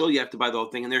partial. You have to buy the whole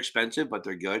thing, and they're expensive, but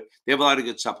they're good. They have a lot of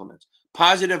good supplements.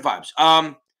 Positive vibes.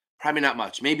 Probably not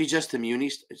much. Maybe just the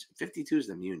Munis. 52 is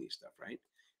the Muni stuff, right?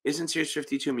 Isn't Series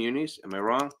 52 Munis? Am I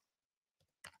wrong?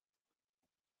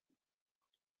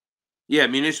 Yeah,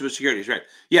 municipal securities, right.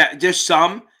 Yeah, there's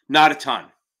some, not a ton.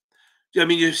 I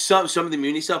mean, there's some of the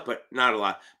immunity stuff, but not a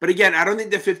lot. But again, I don't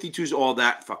think the 52 is all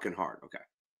that fucking hard. Okay.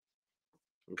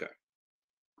 Okay.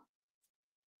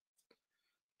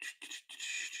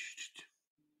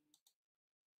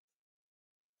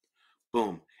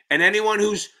 Boom. And anyone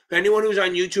who's on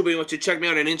YouTube and wants to check me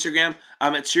out on Instagram,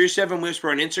 I'm at Series 7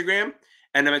 Whisperer on Instagram,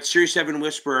 and I'm at Series 7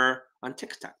 Whisperer on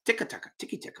TikTok. TikTok.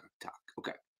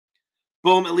 Okay.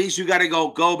 Boom. At least you got to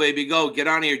go, baby, go. Get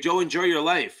on here. Joe, enjoy your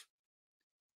life.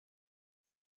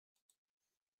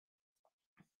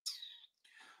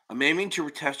 I'm aiming to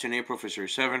retest in April for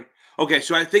Series 7. Okay,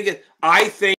 so I think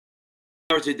 2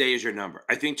 hours a day is your number.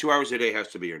 I think 2 hours a day has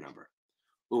to be your number.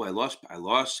 Oh, I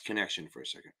lost connection for a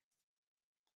second.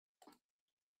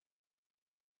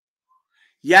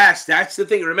 Yes, that's the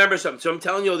thing. Remember something. So I'm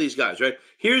telling you all these guys, right?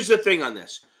 Here's the thing on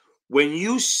this. When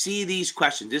you see these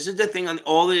questions, this is the thing on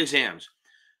all the exams.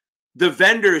 The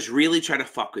vendors really try to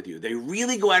fuck with you. They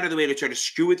really go out of the way to try to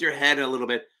screw with your head a little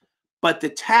bit. But the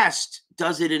test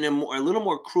does it in a little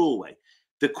more cruel way.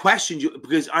 The questions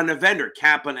because on a vendor,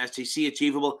 cap on STC,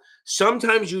 achievable,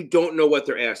 sometimes you don't know what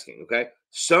they're asking, okay?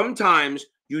 Sometimes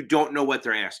you don't know what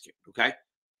they're asking, okay?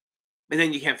 And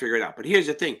then you can't figure it out. But here's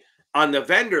the thing. On the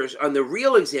vendors, on the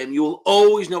real exam, you will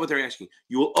always know what they're asking.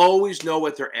 You will always know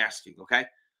what they're asking, okay?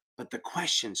 But the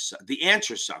questions, the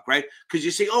answers suck, right? Because you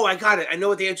say, oh, I got it. I know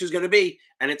what the answer is going to be,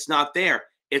 and it's not there.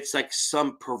 It's like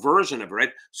some perversion of it,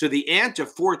 right? So the answer,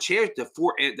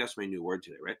 that's my new word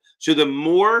today, right? So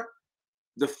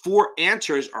the 4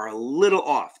 answers are a little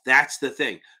off. That's the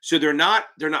thing. So they're not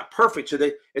perfect. So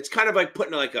it's kind of like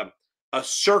putting like a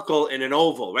circle in an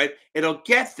oval, right? It'll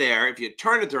get there if you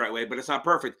turn it the right way, but it's not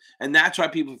perfect. And that's why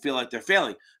people feel like they're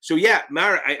failing. So yeah,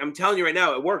 Mara, I'm telling you right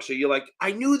now, it works. So you're like,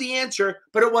 I knew the answer,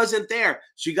 but it wasn't there.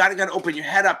 So you got to open your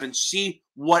head up and see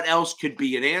what else could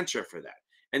be an answer for that.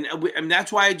 And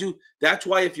that's why I do. That's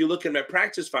why if you look at my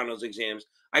practice finals exams,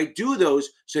 I do those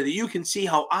so that you can see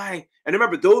how and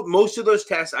remember, most of those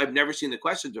tests, I've never seen the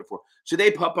questions before. So they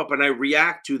pop up and I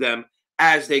react to them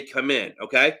as they come in,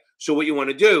 okay? So what you want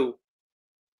to do,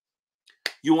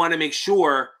 you want to make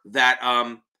sure that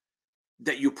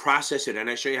that you process it. And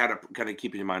I show you how to kind of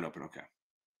keep your mind open, okay?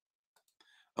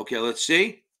 Okay, let's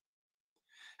see.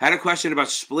 Had a question about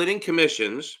splitting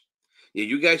commissions. Yeah,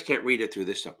 you guys can't read it through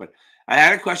this stuff, but I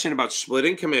had a question about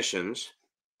splitting commissions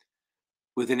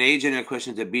with an agent and a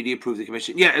question that BD approved the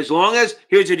commission. Yeah, as long as,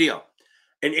 here's the deal.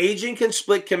 An agent can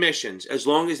split commissions as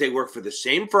long as they work for the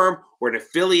same firm or an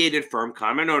affiliated firm,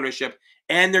 common ownership,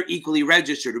 and they're equally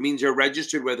registered. It means they're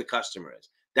registered where the customer is.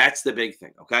 That's the big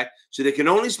thing, okay? So they can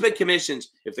only split commissions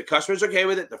if the customer's okay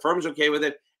with it, the firm's okay with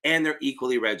it, and they're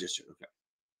equally registered, okay?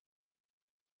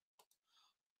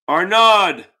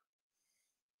 Arnaud.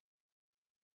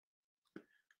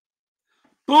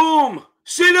 Boom!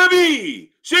 C'est la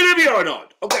vie! C'est la vie, Arnaud!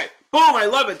 Okay, boom, I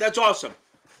love it. That's awesome.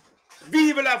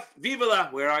 Vive la,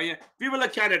 where are you? Vive la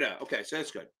Canada. Okay, so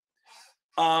that's good.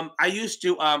 I used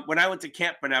to, when I went to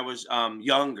camp when I was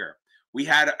younger, we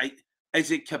had,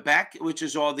 is it Quebec, which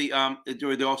is all the,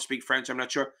 they all speak French, I'm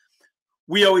not sure.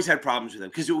 We always had problems with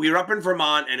them because we were up in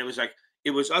Vermont and it was like,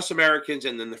 it was us Americans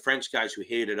and then the French guys who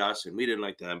hated us and we didn't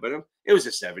like them, but it was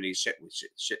the 70s,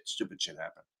 stupid shit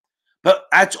happened. But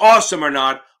that's awesome,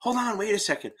 Arnaud. Hold on, wait a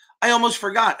second. I almost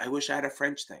forgot. I wish I had a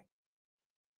French thing.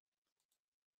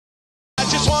 I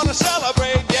just want to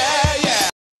celebrate, yeah.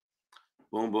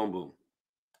 Boom, boom, boom.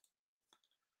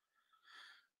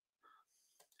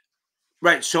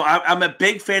 Right, so I'm a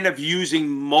big fan of using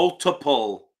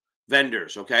multiple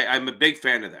vendors, okay? I'm a big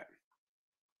fan of that.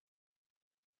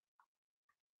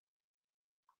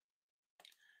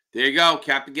 There you go.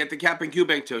 Get the Cap and Q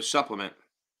Bank to supplement.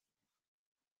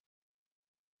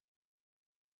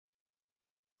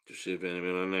 Just see if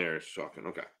anyone on there is talking.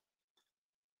 Okay.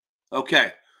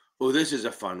 Okay. Oh, this is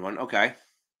a fun one. Okay.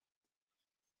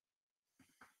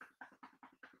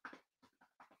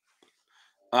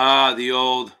 The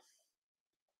old.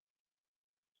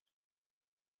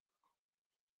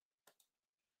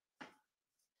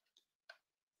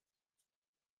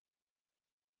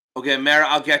 Okay, Mara,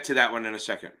 I'll get to that one in a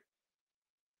second.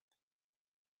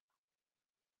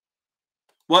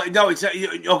 Well, no, it's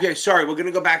okay. Sorry, we're going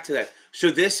to go back to that.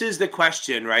 So this is the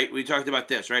question, right? We talked about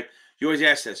this, right? You always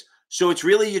ask this. So it's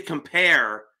really you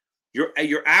compare your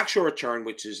actual return,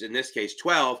 which is in this case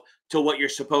 12, to what you're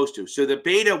supposed to. So the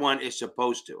beta one is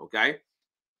supposed to. Okay.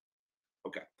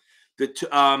 Okay.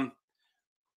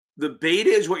 The beta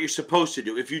is what you're supposed to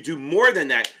do. If you do more than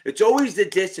that, it's always the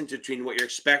distance between what you're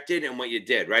expected and what you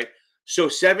did, right? So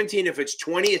 17, if it's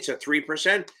 20, it's a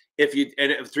 3%. If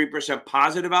 3%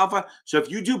 positive alpha. So if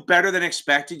you do better than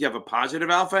expected, you have a positive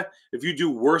alpha. If you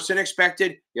do worse than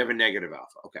expected, you have a negative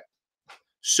alpha. Okay.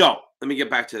 So let me get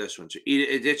back to this one. So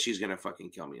she's gonna fucking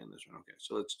kill me on this one. Okay,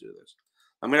 so let's do this.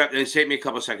 It's take me a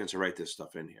couple of seconds to write this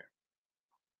stuff in here.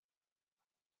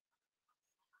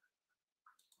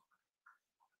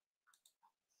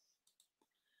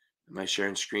 Am I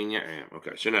sharing screen yet? I am.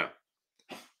 Okay, so now.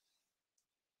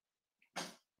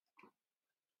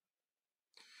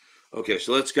 Okay,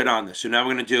 so let's get on this. So now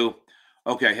we're going to do,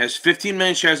 okay, has 15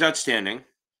 million shares outstanding,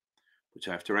 which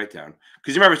I have to write down.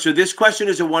 Because remember, so this question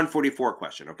is a 144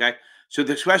 question, okay? So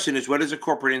this question is, what does a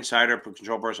corporate insider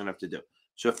control person have to do?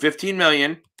 So 15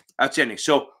 million outstanding.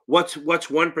 So what's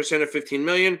 1% of 15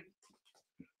 million?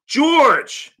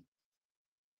 George,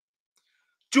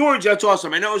 that's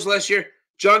awesome. I know it was last year.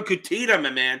 John Cutita, my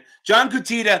man. John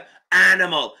Cutita,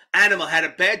 animal. Had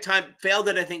a bad time, failed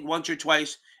it, I think, once or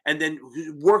twice, and then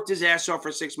worked his ass off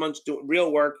for 6 months doing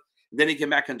real work. Then he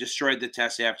came back and destroyed the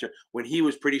test after when he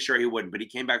was pretty sure he wouldn't, but he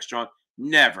came back strong.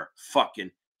 Never fucking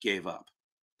gave up.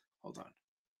 Hold on.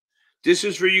 This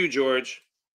is for you, George.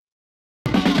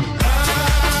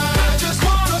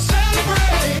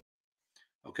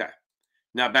 Okay.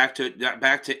 Now back to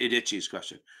Idichi's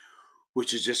question,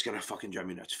 which is just gonna fucking drive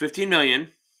me nuts. 15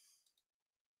 million.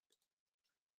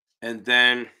 And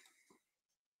then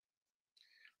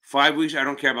 5 weeks. I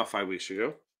don't care about 5 weeks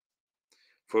ago.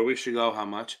 4 weeks ago, how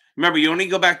much? Remember, you only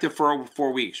go back to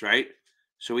 4 weeks, right?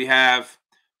 So we have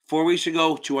 4 weeks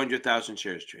ago, 200,000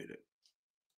 shares traded.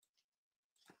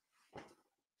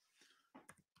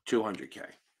 200K.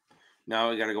 Now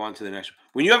we got to go on to the next one.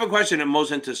 When you have a question that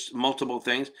moves into multiple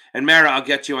things, and Mara, I'll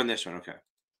get you on this one, okay?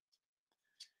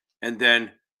 And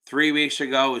then 3 weeks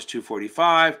ago was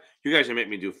 245. You guys are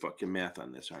making me do fucking math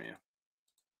on this, aren't you?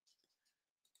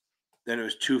 Then it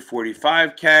was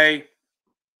 245K.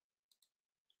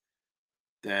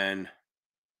 Then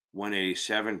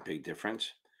 187, big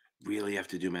difference. Really have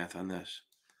to do math on this.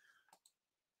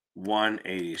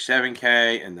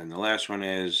 187K, and then the last one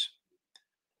is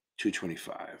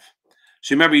 225.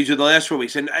 So remember, you do the last 4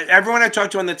 weeks, and everyone I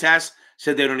talked to on the test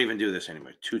said they don't even do this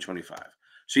anymore. 225.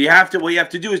 So you have to. What you have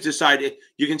to do is decide.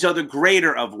 You can tell the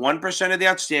greater of 1% of the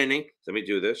outstanding. Let me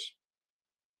do this.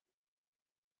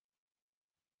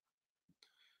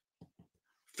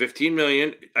 15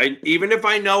 million. Even if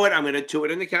I know it, I'm going to do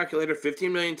it in the calculator.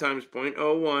 15 million times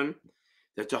 0.01.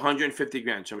 That's 150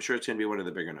 grand. So I'm sure it's going to be one of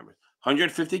the bigger numbers.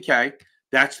 150K.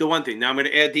 That's the one thing. Now I'm going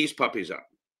to add these puppies up.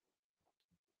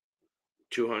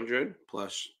 200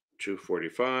 plus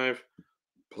 245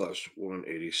 plus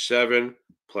 187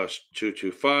 plus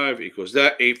 225 equals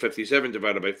that. 857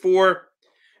 divided by 4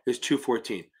 is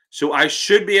 214. So I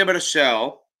should be able to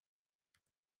sell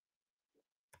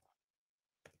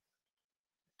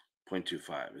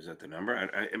 0.25. Is that the number?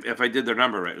 If I did the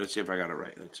number right, let's see if I got it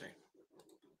right. Let's see.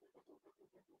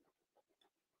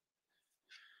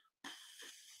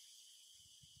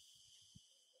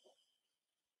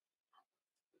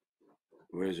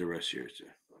 Where's the rest here?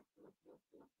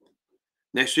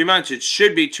 Next 3 months, it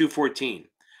should be 214.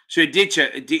 So did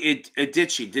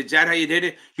that how you did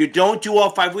it? You don't do all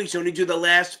 5 weeks. You only do the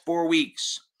last 4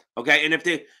 weeks. Okay. And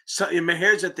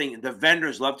here's the thing: the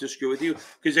vendors love to screw with you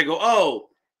because they go, "Oh,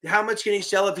 how much can he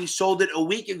sell if he sold it a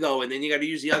week ago?" And then you got to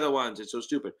use the other ones. It's so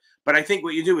stupid. But I think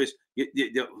what you do is you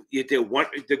do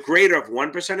the greater of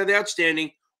 1% of the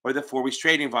outstanding or the 4 weeks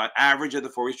trading volume, average of the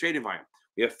 4 weeks trading volume.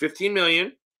 We have 15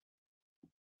 million,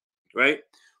 right?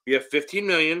 We have 15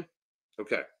 million.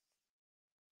 Okay.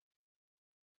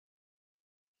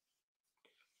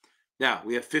 Now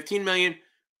we have 15 million.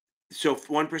 So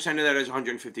 1% of that is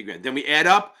 150 grand. Then we add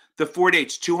up the 4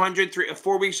 dates: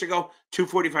 4 weeks ago,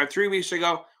 245 3 weeks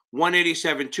ago,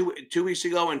 187 2 weeks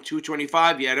ago, and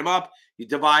 225. You add them up, you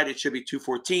divide, it should be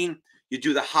 214. You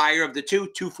do the higher of the two.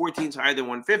 214 is higher than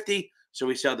 150. So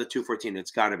we sell the 214.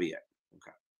 It's got to be it.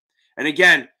 Okay. And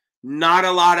again, not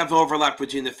a lot of overlap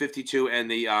between the 52 and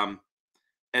the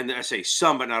I say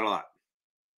some, but not a lot.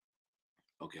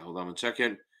 Okay, hold on 1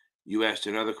 second. You asked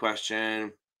another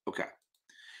question. Okay.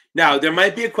 Now, there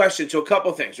might be a question. So a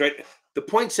couple things, right? The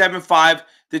 0.75,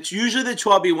 that's usually the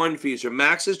 12B1 fees. Or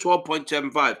max is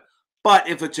 12.75. But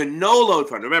if it's a no-load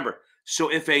fund, remember, so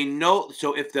if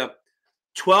the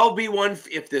 12B1,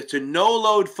 if it's a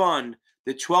no-load fund,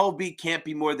 the 12B can't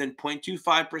be more than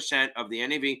 0.25% of the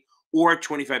NAV or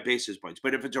 25 basis points.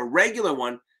 But if it's a regular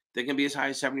one, they can be as high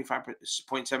as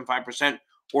 0.75%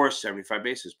 or 75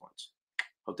 basis points.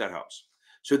 Hope that helps.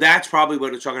 So that's probably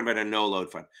what we're talking about, a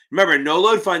no-load fund. Remember, a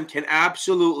no-load fund can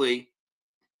absolutely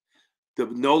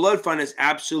have a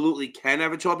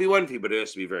 12B1 fee, but it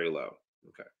has to be very low.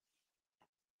 Okay.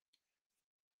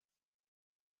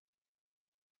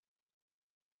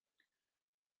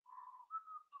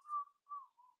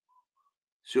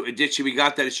 So it did. We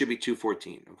got that. It should be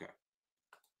 214.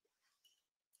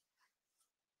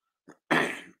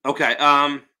 Okay. Okay.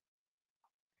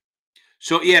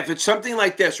 So yeah, if it's something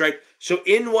like this, right? So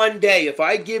in one day, if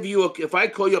I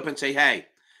call you up and say, hey,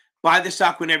 buy the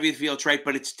stock whenever you feel it's right,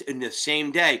 but it's in the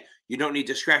same day, you don't need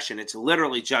discretion. It's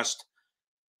literally just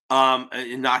a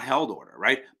not held order,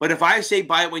 right? But if I say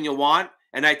buy it when you want,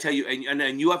 and I tell you,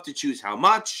 and you have to choose how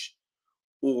much,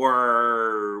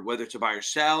 or whether to buy or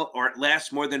sell, or it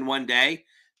lasts more than one day,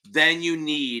 then you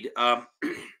need power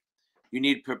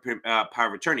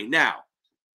of attorney. Now,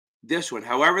 this one,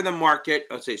 however, the market,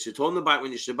 let's say, so told them to buy it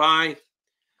when you should buy.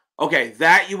 Okay,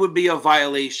 that you would be a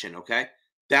violation. Okay,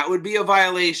 that would be a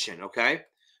violation. Okay,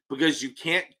 because you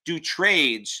can't do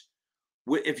trades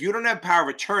if you don't have power of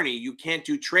attorney. You can't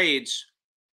do trades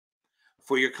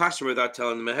for your customer without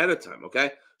telling them ahead of time.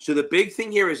 Okay, so the big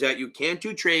thing here is that you can't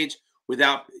do trades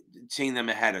without seeing them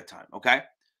ahead of time. Okay,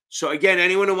 so again,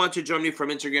 anyone who wants to join me from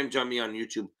Instagram, join me on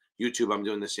YouTube. I'm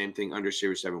doing the same thing under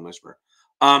Series 7 Whisper.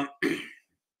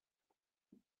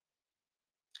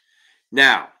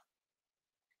 Now,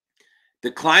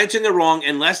 the client's in the wrong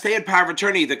unless they had power of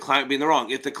attorney. The client would be in the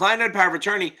wrong. If the client had power of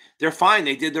attorney, they're fine.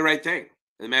 They did the right thing.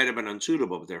 It might have been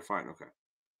unsuitable, but they're fine.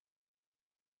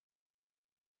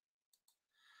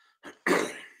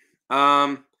 Okay.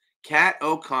 Kat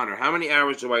O'Connor, how many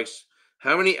hours do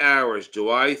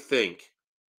I think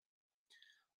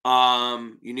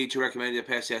you need to recommend to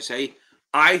pass the SIE?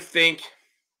 I think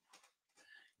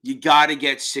you got to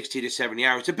get 60 to 70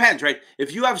 hours. Depends, right?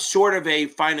 If you have sort of a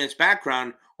finance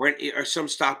background or some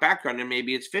stock background, then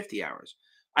maybe it's 50 hours.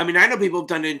 I mean, I know people have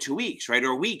done it in 2 weeks, right?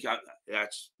 Or a week.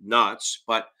 That's nuts,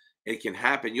 but it can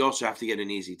happen. You also have to get an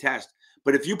easy test.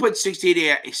 But if you put 60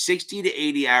 to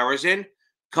 80 hours in, a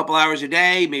couple hours a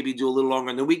day, maybe do a little longer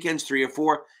on the weekends, 3 or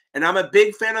 4. And I'm a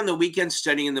big fan on the weekends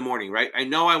studying in the morning, right? I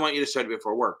know I want you to study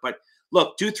before work, but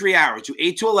look, do 3 hours, do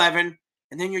 8 to 11,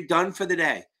 and then you're done for the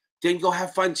day. Then go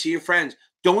have fun, see your friends.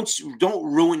 Don't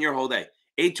ruin your whole day.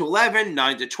 8 to 11,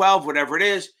 9 to 12, whatever it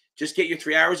is. Just get your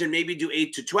 3 hours and maybe do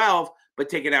 8 to 12, but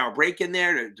take an hour break in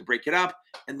there to break it up,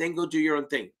 and then go do your own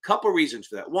thing. Couple reasons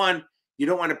for that. One, you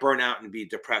don't want to burn out and be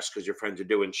depressed because your friends are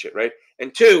doing shit, right?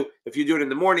 And two, if you do it in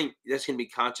the morning, that's going to be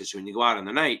conscious. So when you go out in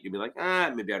the night, you'll be like,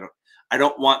 maybe I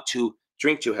don't want to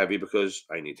drink too heavy because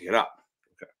I need to get up.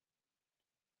 Okay.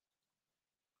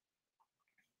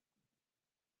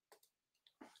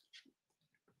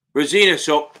 Rosina,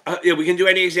 so yeah, we can do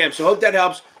any exam. So hope that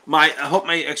helps. I hope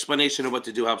my explanation of what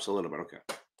to do helps a little bit. Okay.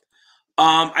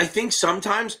 I think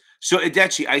sometimes. So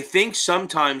Adechi, I think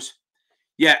sometimes.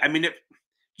 Yeah, I mean,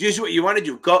 here's what you want to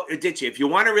do. Go Adechi. If you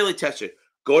want to really test it,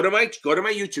 go to my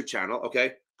YouTube channel.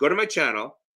 Okay, go to my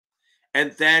channel,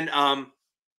 and then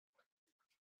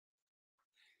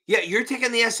yeah, you're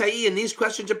taking the SIE, and these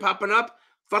questions are popping up.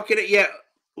 Fucking it, yeah,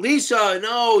 Lisa.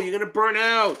 No, you're gonna burn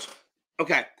out.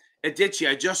 Okay. Adichie,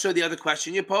 I just saw the other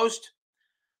question you post.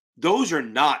 Those are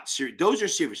not serious. Those are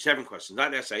Series 7 questions,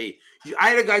 not SIE. I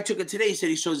had a guy took it today. He said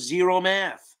he saw zero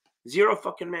math. Zero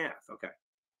fucking math. Okay.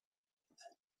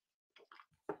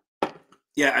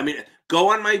 Yeah, I mean, go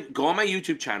on my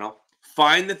YouTube channel,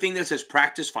 find the thing that says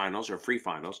practice finals or free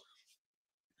finals.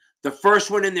 The first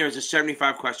one in there is a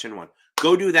 75 question one.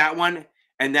 Go do that one,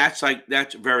 and that's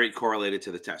very correlated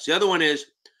to the test. The other one is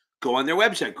go on their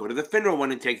website, go to the FINRA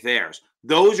one and take theirs.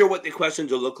 Those are what the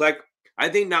questions will look like. I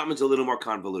think that one's a little more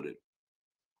convoluted.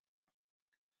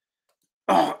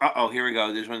 Oh, here we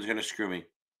go. This one's going to screw me.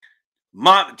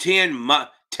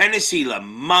 Tennessee, La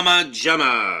Mama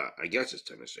Jama. I guess it's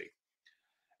Tennessee.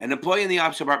 An employee in the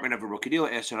ops department of a rookie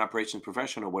dealer asked an operations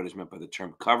professional what is meant by the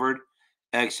term covered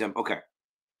XM.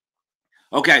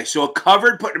 Okay, so a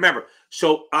covered put, remember,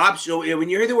 so when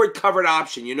you hear the word covered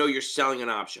option, you know you're selling an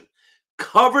option.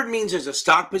 Covered means there's a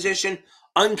stock position.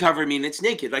 Uncovered means it's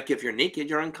naked. Like if you're naked,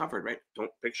 you're uncovered, right? Don't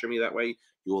picture me that way.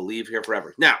 You will leave here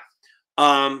forever. Now,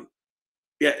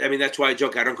 yeah, I mean, that's why I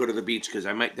joke. I don't go to the beach because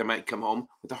they might come home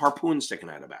with a harpoon sticking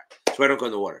out of the back. So I don't go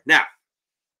in the water. Now,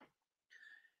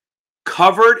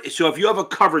 covered. So if you have a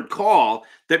covered call,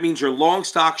 that means you're long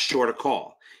stock, short a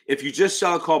call. If you just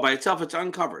sell a call by itself, it's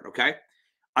uncovered. Okay.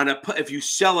 If you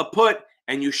sell a put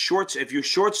and you short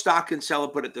stock and sell a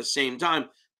put at the same time,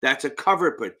 that's a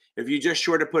covered put. If you just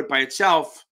short a put by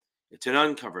itself, it's an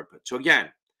uncovered put. So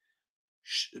again,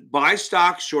 buy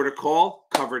stock, short a call,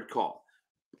 covered call.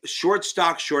 Short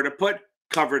stock, short a put,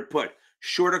 covered put.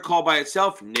 Short a call by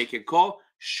itself, naked call.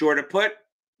 Short a put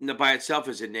by itself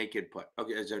is a naked put.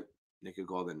 Okay, is a naked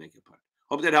call, then naked put.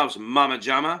 Hope that helps, Mama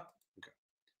Jama. Okay.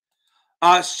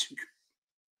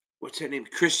 What's that name?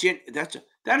 Christian.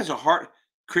 That is a hard.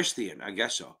 Christian, I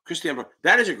guess so. Christian,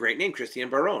 that is a great name, Christian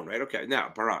Barone, right? Okay,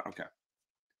 now Barone. Okay,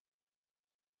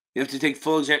 you have to take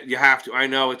full exam. You have to. I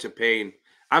know it's a pain.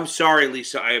 I'm sorry,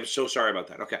 Lisa. I am so sorry about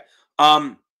that. Okay.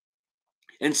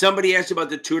 And somebody asked about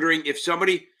the tutoring. If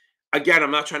somebody, again,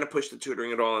 I'm not trying to push the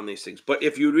tutoring at all on these things, but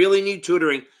if you really need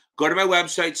tutoring, go to my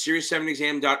website,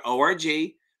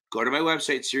 series7exam.org. Go to my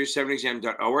website,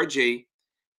 series7exam.org,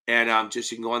 and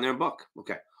just you can go on there and book.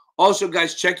 Okay. Also,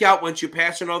 guys, check out once you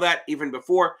pass and all that, even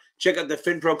before, check out the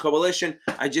FinPro Coalition.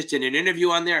 I just did an interview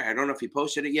on there. I don't know if he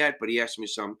posted it yet, but he asked me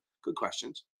some good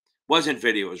questions. Wasn't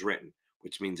video, it was written,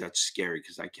 which means that's scary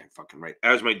because I can't fucking write.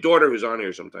 As my daughter, who's on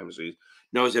here sometimes,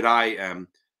 knows that I am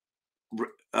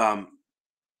not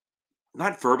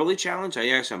verbally challenged. I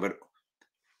asked him, but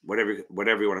whatever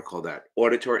you want to call that.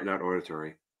 Auditory, not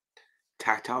auditory.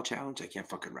 Tactile challenge. I can't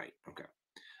fucking write. Okay.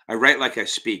 I write like I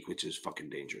speak, which is fucking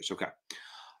dangerous. Okay.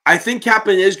 I think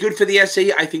Kaplan is good for the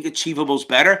SAE. I think Achievable's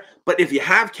better. But if you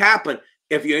have Kaplan,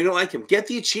 if you don't like him, get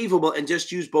the Achievable and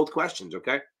just use both questions.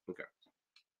 Okay. Okay.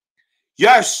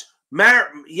 Yes.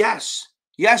 Yes.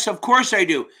 Yes, of course I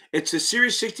do. It's the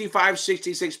Series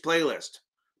 65-66 playlist.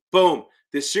 Boom.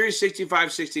 The Series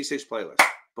 65-66 playlist.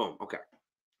 Boom. Okay.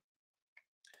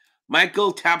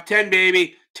 Michael, top 10,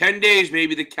 baby. 10 days,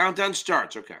 baby. The countdown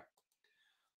starts. Okay.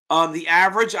 The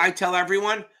average, I tell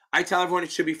everyone it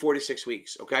should be 46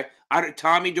 weeks. Okay.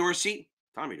 Tommy Dorsey.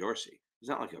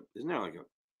 Isn't there like a,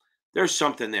 there's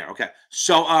something there. Okay.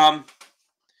 So, all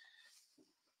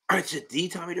right, it's a D,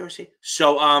 Tommy Dorsey.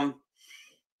 So,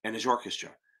 and his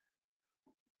orchestra.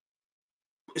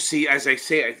 See, as I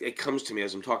say, it comes to me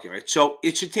as I'm talking, right? So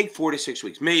it should take 4 to 6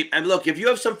 weeks. Maybe, and look, if you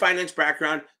have some finance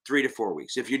background, 3 to 4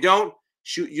 weeks. If you don't,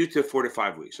 shoot you to 4 to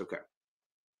 5 weeks. Okay.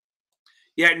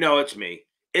 Yeah, no, it's me.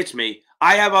 It's me.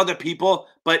 I have other people,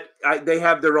 but they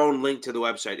have their own link to the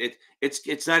website.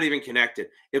 It's not even connected.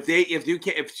 If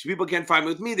people can't find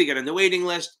me with me, they get on the waiting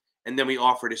list, and then we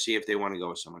offer to see if they want to go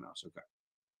with someone else. Okay.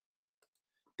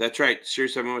 That's right.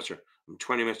 Series 7 minutes. I'm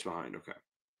 20 minutes behind. Okay.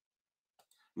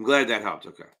 I'm glad that helped.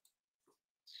 Okay.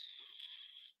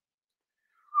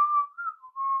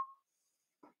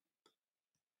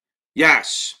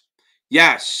 Yes.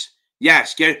 Yes.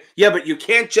 Yes. But you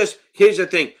can't just, here's the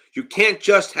thing. You can't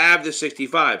just have the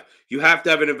 65. You have to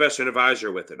have an investment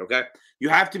advisor with it. Okay. You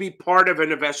have to be part of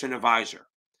an investment advisor.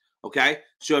 Okay.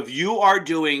 So if you want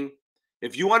to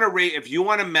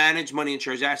manage money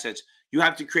insurance assets, you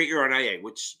have to create your own IA,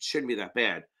 which shouldn't be that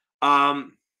bad.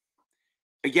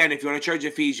 Again, if you want to charge the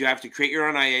fees, you have to create your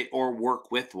own IA or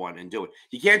work with one and do it.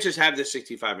 You can't just have the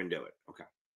 65 and do it. Okay.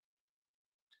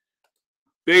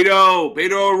 Beto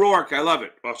O'Rourke. I love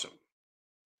it. Awesome.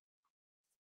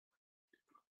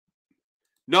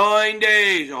 9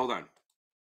 days. Hold on.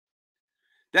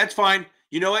 That's fine.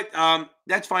 You know what?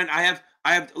 That's fine. I have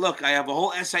a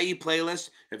whole SIE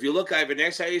playlist. If you look, I have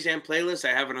an SIE exam playlist.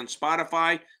 I have it on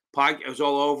Spotify. It's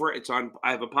all over.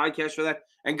 I have a podcast for that.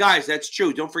 And guys, that's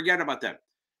true. Don't forget about that.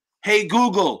 Hey,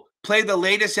 Google, play the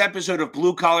latest episode of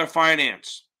Blue Collar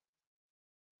Finance.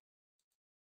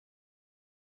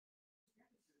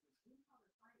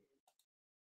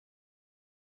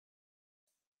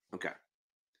 Okay.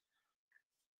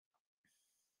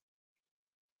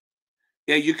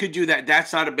 Yeah, you could do that.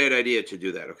 That's not a bad idea to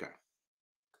do that. Okay.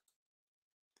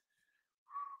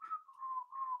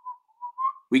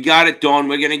 We got it, Dawn.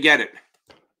 We're going to get it.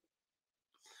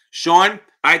 Sean,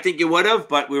 I think you would have,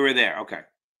 but we were there. Okay.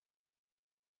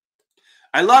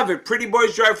 I love it. Pretty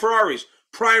boys drive Ferraris.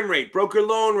 Prime rate, broker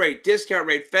loan rate, discount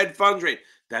rate, Fed funds rate.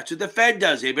 That's what the Fed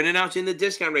does. They've been announcing the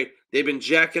discount rate. They've been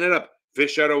jacking it up.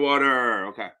 Fish out of water.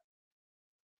 Okay.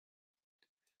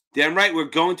 Damn right. We're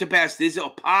going to pass. This is all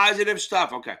positive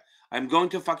stuff. Okay. I'm going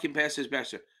to fucking pass this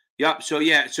bastard. Yep. So,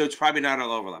 yeah. So, it's probably not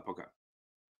all overlap. Okay.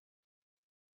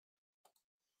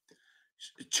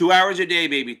 2 hours a day,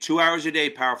 baby. 2 hours a day,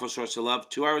 powerful source of love.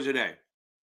 2 hours a day.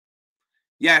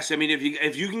 Yes, I mean,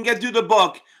 if you can get through the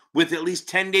book with at least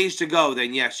 10 days to go,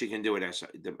 then yes, you can do it.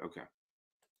 Okay.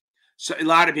 So a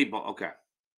lot of people, okay.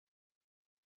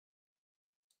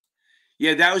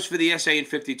 Yeah, that was for the essay in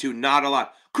 52, not a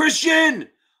lot. Christian,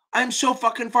 I'm so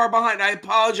fucking far behind. I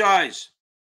apologize.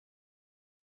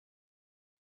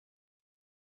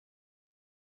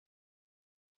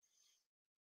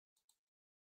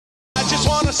 I just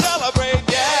want to celebrate,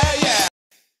 yeah.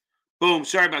 Boom,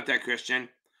 sorry about that, Christian.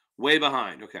 Way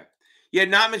behind. Okay. Yeah,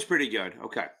 Notman's pretty good.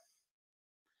 Okay.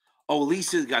 Oh,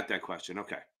 Lisa's got that question.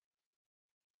 Okay.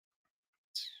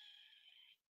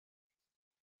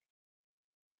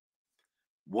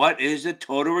 What is the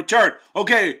total return?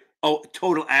 Okay. Oh,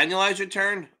 total annualized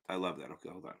return? I love that. Okay,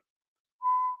 hold on.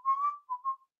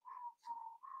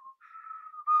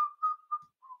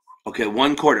 Okay,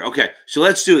 1/4. Okay, so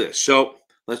let's do this. So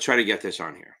let's try to get this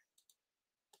on here.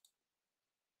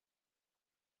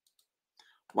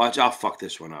 Watch, I'll fuck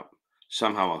this one up.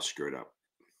 Somehow I'll screw it up.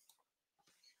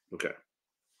 Okay.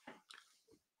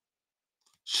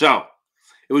 So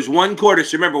it was 1/4.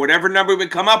 So remember, whatever number we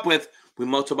come up with, we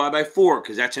multiply by 4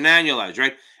 because that's an annualized,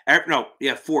 right? No,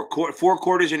 yeah, 4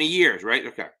 quarters in a year, right?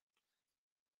 Okay.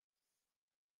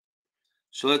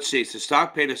 So let's see. So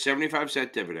stock paid a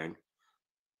 75-cent dividend.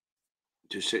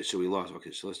 So we lost.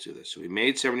 Okay, so let's do this. So we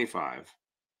made 75.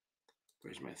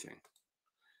 Where's my thing?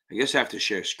 I guess I have to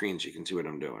share screen so you can see what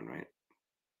I'm doing, right?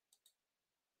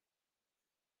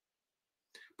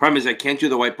 Problem is I can't do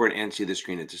the whiteboard and see the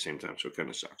screen at the same time, so it kind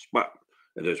of sucks. But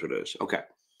it is what it is. Okay.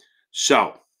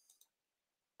 So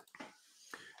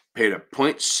paid a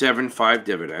 0.75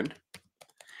 dividend,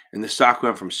 and the stock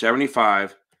went from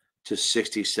 75 to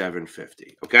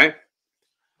 67.50. Okay.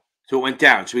 So it went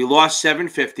down. So we lost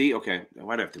 7.50. Okay.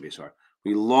 Why'd I have to be sorry?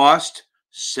 We lost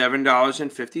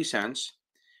 $7.50.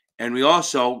 And we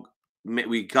also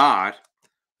got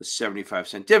a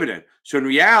 75-cent dividend. So in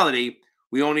reality,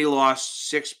 we only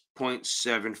lost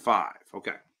 6.75.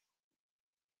 Okay.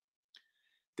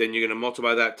 Then you're going to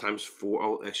multiply that times 4.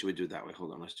 Oh, actually, we do it that way.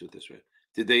 Hold on. Let's do it this way.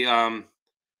 Did they,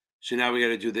 so now we got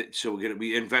to do that. So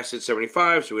we invested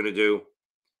 75. So we're going to do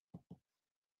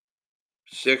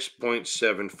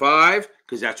 6.75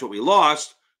 because that's what we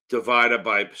lost divided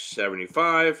by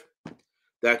 75.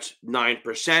 That's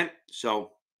 9%.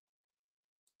 So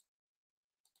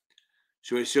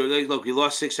look, we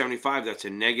lost 675. That's a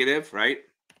negative, right?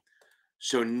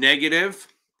 So negative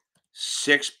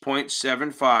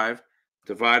 6.75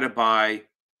 divided by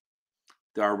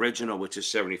the original, which is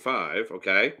 75,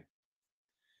 okay?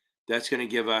 That's going to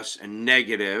give us a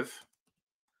negative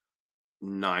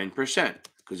 9%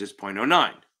 because it's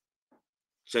 0.09.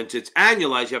 Since it's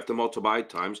annualized, you have to multiply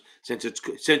times.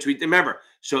 Since we remember,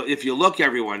 so if you look,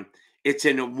 everyone, it's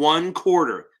in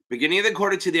 1/4, beginning of the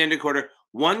quarter to the end of the quarter.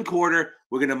 1/4,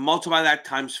 we're going to multiply that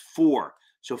times 4.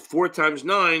 So 4 times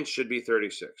 9 should be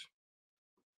 36.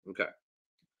 Okay.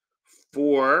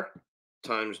 4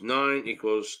 times 9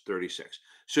 equals 36.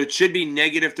 So it should be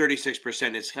negative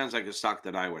 36%. It sounds like a stock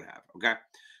that I would have. Okay.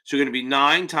 So going to be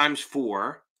 9 times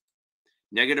 4,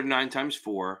 negative 9 times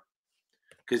 4,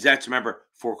 because that's, remember,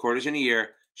 4 quarters in a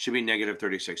year should be negative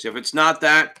 36. If it's not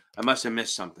that, I must have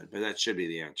missed something, but that should be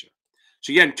the answer.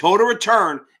 So again, total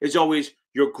return is always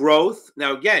your growth.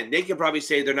 Now, again, they could probably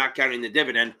say they're not counting the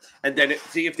dividend, and then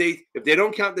see if they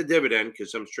don't count the dividend,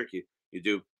 because some tricky, you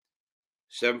do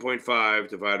 7.5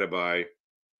 divided by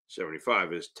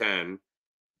 75 is 10.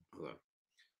 Hold on.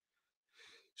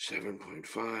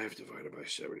 7.5 divided by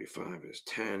 75 is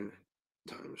 10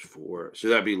 times 4. So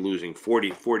that'd be losing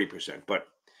 40%. But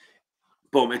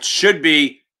boom, it should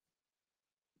be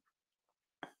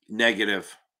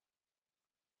negative.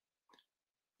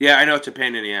 Yeah, I know it's a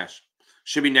pain in the ass.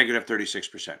 Should be negative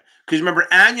 36%. Because remember,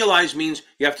 annualized means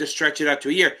you have to stretch it out to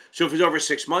a year. So if it's over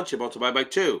 6 months, you multiply by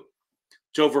 2.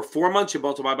 So over 4 months, you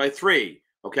multiply by 3.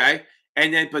 Okay?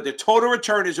 And then, but the total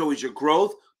return is always your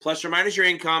growth plus or minus your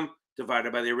income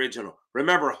divided by the original.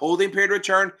 Remember, holding period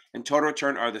return and total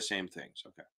return are the same things.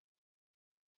 Okay.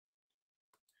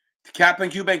 The Cap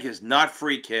and Q Bank is not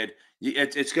free, kid.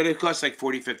 It's going to cost like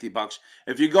 $40-$50.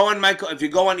 If you go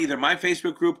on either my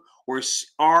Facebook group or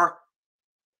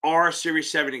our Series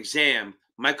 7 exam,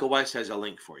 Michael Weiss has a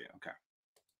link for you. Okay.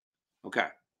 Okay.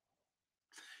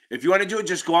 If you want to do it,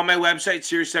 just go on my website,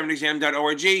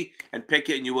 series7exam.org, and pick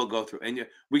it, and you will go through. And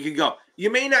we can go. You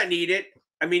may not need it.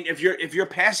 I mean, if you're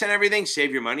passing everything,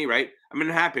 save your money, right? I'm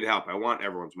happy to help. I want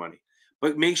everyone's money.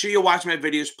 But make sure you watch my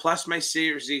videos, plus my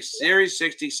Series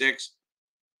 66,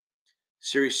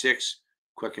 Series 6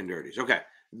 Quick and Dirties. Okay.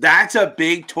 That's a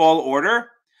big, tall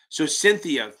order. So,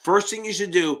 Cynthia, first thing you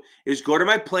should do is go to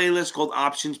my playlist called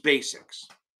Options Basics.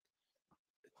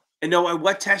 And know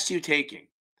what test are you taking?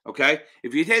 Okay.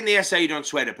 If you're taking the SIE, don't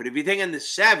sweat it. But if you're taking the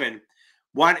 7,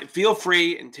 feel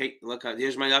free and take, look,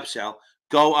 here's my upsell.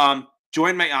 Go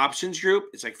join my options group.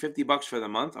 It's like $50 for the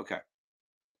month. Okay.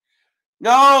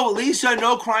 No, Lisa,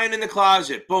 no crying in the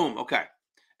closet. Boom. Okay.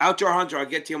 Outdoor Hunter, I'll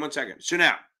get to you in 1 second. So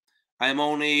now, I'm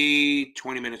only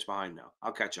 20 minutes behind now.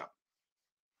 I'll catch up.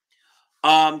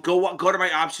 Go to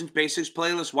my Options Basics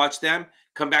playlist. Watch them.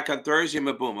 Come back on Thursday.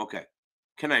 And boom. Okay.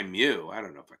 Can I mute? I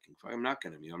don't know if I can. I'm not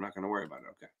going to mute. I'm not going to worry about it.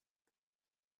 Okay.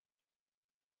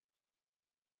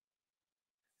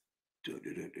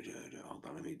 Hold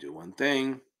on. Let me do one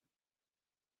thing.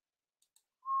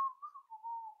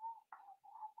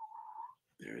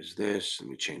 There's this. Let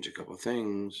me change a couple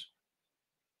things.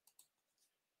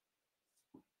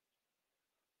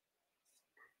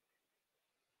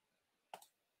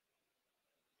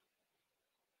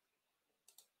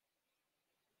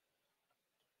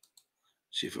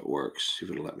 See if it works. See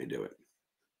if it'll let me do it.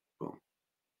 Boom.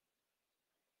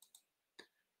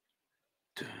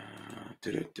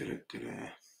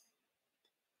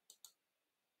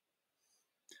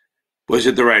 Was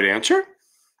it the right answer?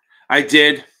 I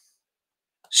did.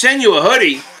 Send you a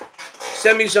hoodie.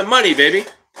 Send me some money, baby.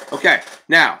 Okay,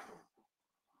 now.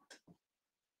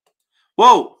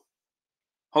 Whoa.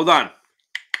 Hold on.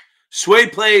 Sway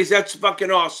plays. That's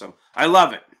fucking awesome. I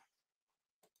love it.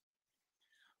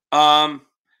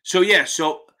 So yeah,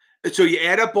 so you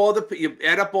add up all the so you can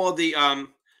add up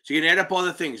all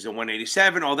the things, the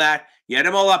 187, all that. You add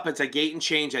them all up. It's like 8 and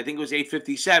change. I think it was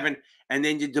 857, and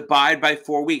then you divide by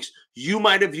 4 weeks. You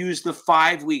might have used the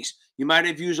 5 weeks. You might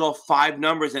have used all 5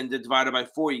 numbers and divided by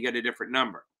 4. You get a different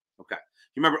number. Okay.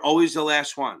 You remember always the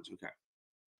last ones. Okay.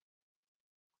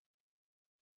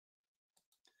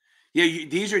 Yeah,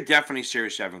 these are definitely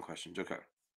Series 7 questions. Okay.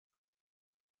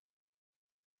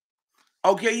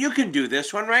 Okay, you can do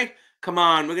this one, right? Come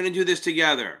on, we're going to do this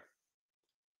together.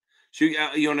 So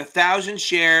you own 1,000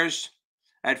 shares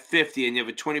at 50, and you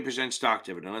have a 20% stock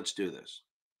dividend. Let's do this.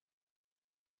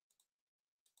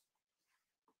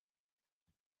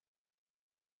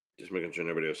 Just making sure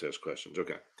nobody else has questions.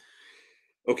 Okay.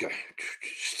 Okay.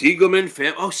 Stiegelman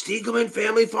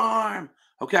Family Farm.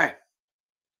 Okay.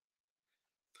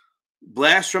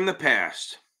 Blast from the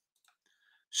past.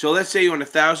 So let's say you own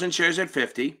 1,000 shares at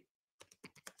 50,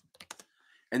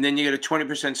 and then you get a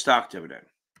 20% stock dividend.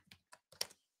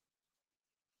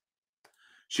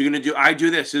 So you're going to do, I do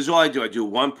this. This is all I do. I do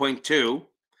 1.2.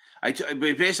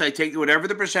 Basically, I take whatever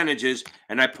the percentage is,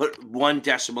 and I put 1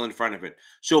 decimal in front of it.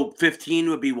 So 15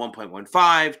 would be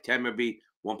 1.15. 10 would be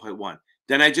 1.1.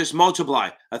 Then I just multiply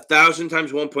 1,000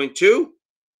 times 1.2,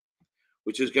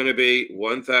 which is going to be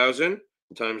 1,000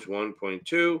 times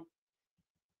 1.2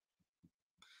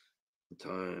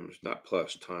 times, not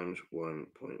plus, times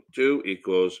 1.2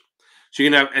 equals. So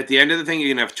you're going to have, at the end of the thing, you're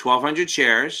going to have 1,200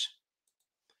 shares.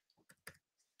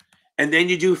 And then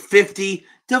you do 50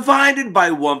 divided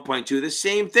by 1.2, the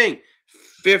same thing.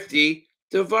 50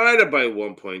 divided by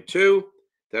 1.2,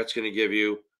 that's going to give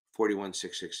you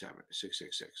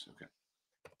 41,666. Okay.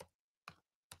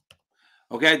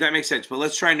 Okay, that makes sense. But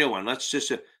let's try a new one. Let's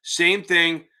just, same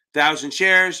thing, 1,000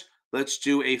 shares. Let's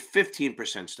do a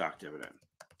 15% stock dividend.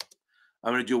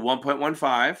 I'm going to do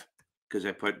 1.15 because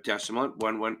I put decimal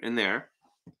 1 in there.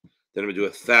 Then I'm going to do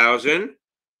 1,000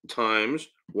 times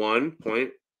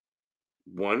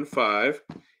 1.15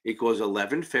 equals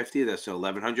 1,150. That's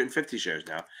 1,150 shares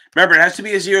now. Remember, it has to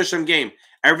be a zero-sum game.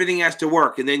 Everything has to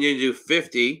work. And then you do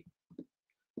 50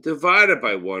 divided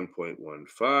by 1.15.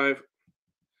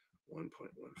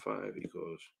 1.15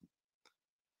 equals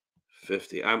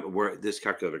 50. This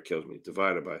calculator kills me.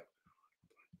 Divided by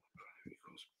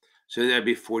equals. So that'd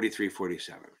be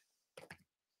 43.47.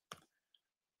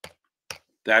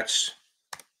 That's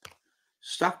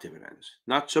stock dividends.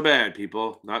 Not so bad,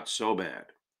 people. Not so bad.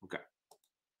 Okay.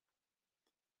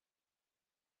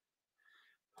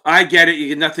 I get it. You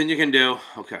get nothing you can do.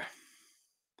 Okay.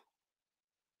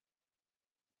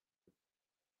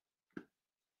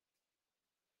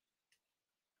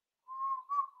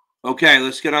 Okay,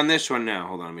 let's get on this one now.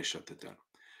 Hold on, let me shut that down.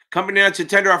 Company announced a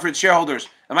tender offer to shareholders.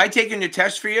 Am I taking your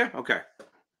test for you? Okay.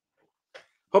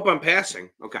 Hope I'm passing.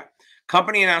 Okay.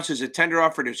 Company announces a tender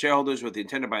offer to shareholders with the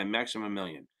intent to buy a maximum $1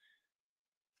 million.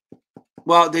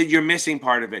 Well, you're missing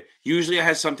part of it. Usually it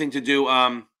has something to do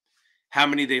how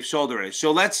many they've sold already.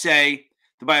 So let's say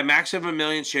to buy a maximum of 1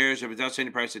 million shares if it's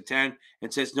outstanding price at 10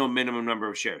 and says no minimum number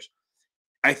of shares.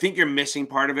 I think you're missing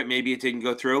part of it. Maybe it didn't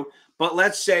go through. But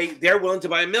let's say they're willing to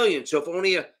buy 1 million. So if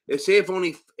only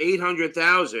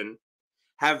 800,000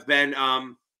 have been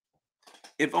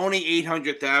if only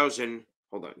 800,000,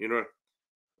 hold on, you know what?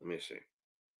 Let me see.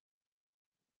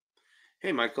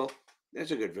 Hey, Michael, that's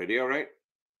a good video, right?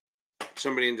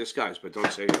 Somebody in disguise, but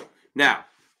don't say who. Now,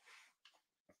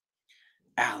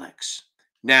 Alex,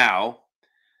 now,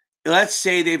 let's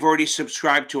say they've already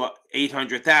subscribed to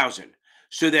 800,000.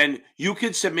 So then you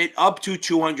can submit up to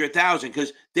 200,000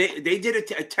 because they did a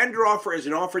tender offer as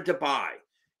an offer to buy.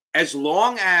 As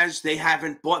long as they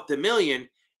haven't bought the $1 million,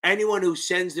 anyone who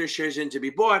sends their shares in to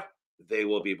be bought, they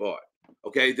will be bought.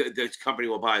 Okay, the company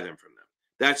will buy them from them.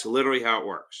 That's literally how it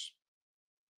works.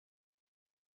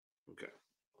 Okay.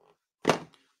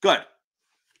 Good.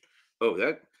 Oh,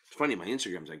 that's funny. My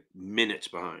Instagram's like minutes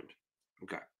behind.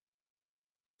 Okay.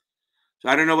 So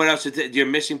I don't know what else. You're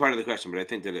missing part of the question, but I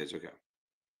think that is. Okay.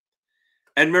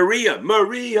 And Maria.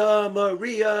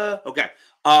 Okay.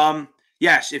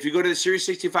 Yes, if you go to the Series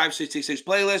 65, 66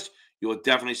 playlist, you will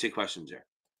definitely see questions there.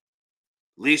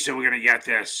 Lisa, we're going to get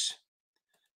this.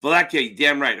 Valekia,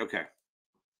 damn right. Okay.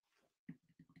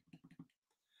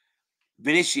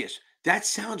 Vinicius. That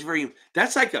sounds very.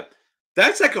 That's like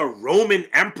a Roman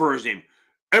emperor's name,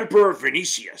 Emperor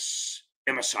Vinicius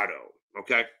Emasato.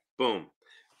 Okay, boom.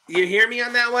 You hear me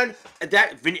on that one?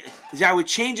 I would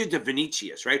change it to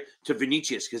Vinicius, right? To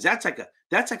Vinicius, because that's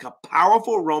like a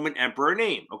powerful Roman emperor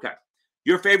name. Okay.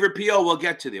 Your favorite PO, we'll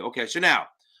get to the. Okay, so now,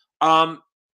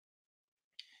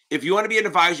 if you want to be an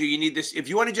advisor, you need this. If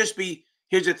you want to just be,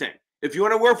 here's the thing. If you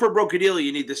want to work for a broker-dealer,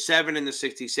 you need the 7 and the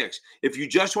 66. If you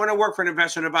just want to work for an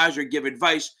investment advisor, give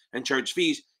advice, and charge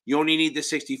fees, you only need the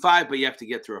 65, but you have to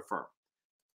get through a firm.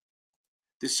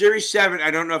 The Series 7, I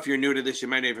don't know if you're new to this, you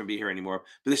might not even be here anymore,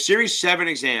 but the Series 7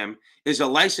 exam is a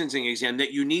licensing exam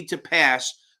that you need to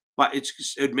pass, but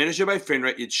it's administered by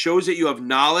FINRA. It shows that you have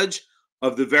knowledge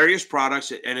of the various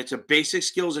products, and it's a basic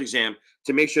skills exam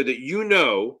to make sure that you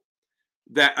know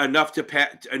that enough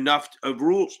of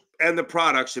rules and the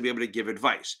products to be able to give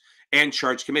advice and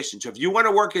charge commission. So if you want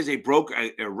to work as a broker,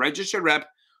 a registered rep,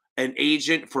 an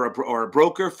agent or a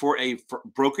broker for a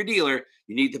broker dealer,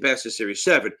 you need to pass the Series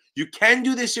 7. You can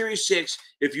do the Series 6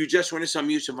 if you just want to some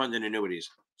mutual fund and annuities.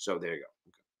 So there you go.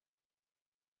 Okay.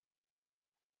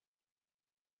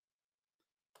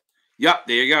 Yep,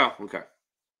 there you go. Okay.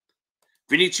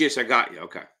 Vinicius, I got you.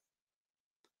 Okay.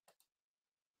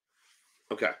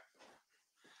 Okay.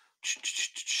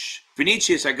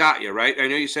 Vinicius, I got you, right? I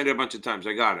know you said it a bunch of times.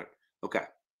 I got it. Okay.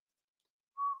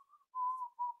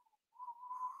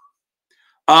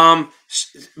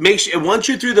 Make sure once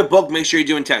you're through the book, make sure you're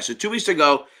doing tests. So 2 weeks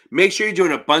ago, make sure you're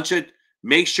doing a bunch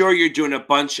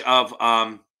of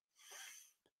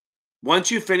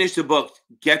once you finish the book,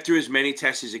 get through as many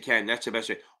tests as you can. That's the best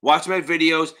way. Watch my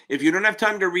videos. If you don't have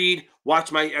time to read,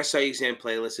 watch my SIE exam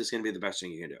playlist. It's going to be the best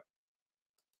thing you can do.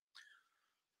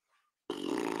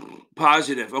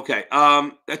 Positive. Okay.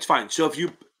 That's fine. So if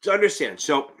you understand,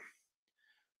 so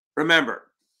remember,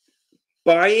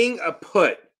 buying a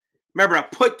put. Remember, a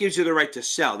put gives you the right to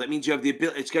sell. That means you have the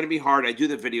ability. It's going to be hard. I do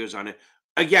the videos on it.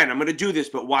 Again, I'm going to do this,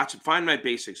 but find my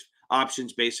basics,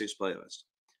 options, basics playlist.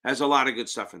 Has a lot of good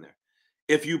stuff in there.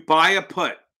 If you buy a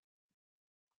put,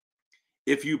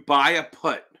 you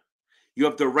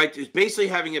have the right to, it's basically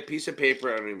having a piece of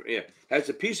paper. Has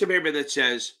a piece of paper that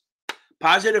says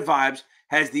Positive Vibes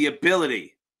has the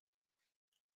ability.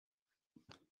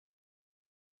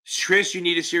 Chris, you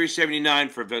need a Series 79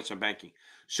 for investment banking.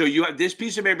 So you have this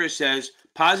piece of paper that says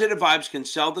Positive Vibes can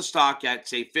sell the stock at,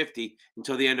 say, 50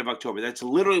 until the end of October. That's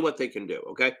literally what they can do,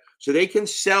 okay? So they can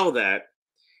sell that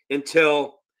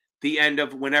until the end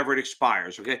of whenever it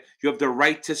expires, okay? You have the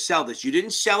right to sell this. You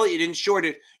didn't sell it. You didn't short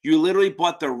it. You literally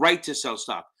bought the right to sell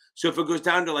stock. So if it goes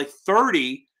down to like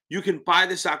 30, you can buy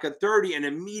the stock at 30 and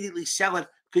immediately sell it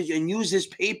because you can use this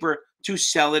paper to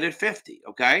sell it at 50,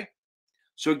 okay?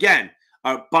 So again,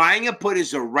 buying a put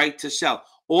is a right to sell.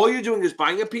 All you're doing is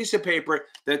buying a piece of paper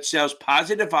that says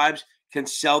Positive Vibes can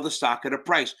sell the stock at a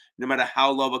price, no matter how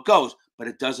low it goes, but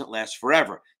it doesn't last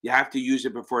forever. You have to use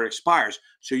it before it expires.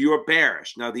 So you're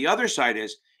bearish. Now, the other side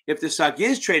is, if the stock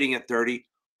is trading at 30,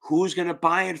 who's going to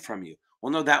buy it from you?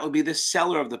 Well, no, that would be the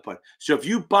seller of the put. So if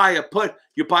you buy a put,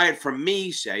 you buy it from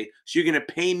me, say, so you're going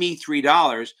to pay me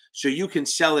 $3 so you can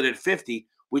sell it at 50,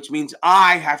 which means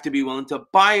I have to be willing to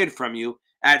buy it from you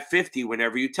at 50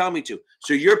 whenever you tell me to.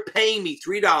 So you're paying me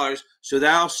 $3 so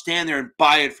that I'll stand there and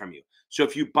buy it from you. So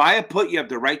if you buy a put, you have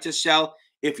the right to sell.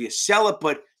 If you sell a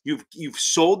put, you've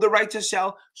sold the right to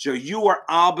sell, so you are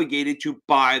obligated to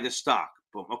buy the stock.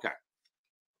 Boom. Okay.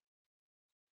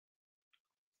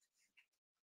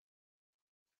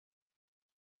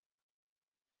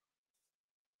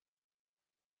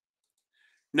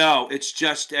 No, it's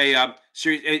just a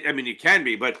series. I mean, you can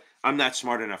be, but I'm not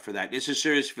smart enough for that. It's a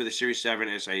series for the Series 7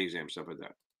 SIE exam, stuff like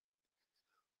that.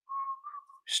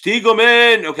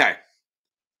 Stiegelman. Okay.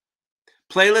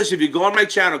 Playlist. If you go on my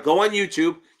channel, go on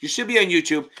YouTube. You should be on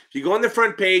YouTube. If you go on the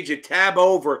front page, you tab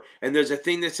over, and there's a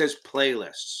thing that says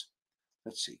playlists.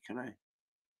 Let's see. Can I?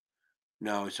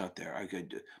 No, it's not there. I could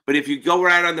do. But if you go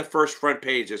right on the first front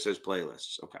page, it says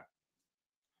playlists. Okay.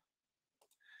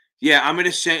 Yeah, I'm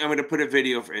gonna put a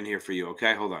video in here for you.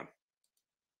 Okay, hold on.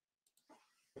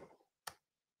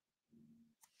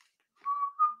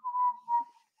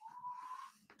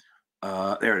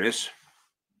 There it is.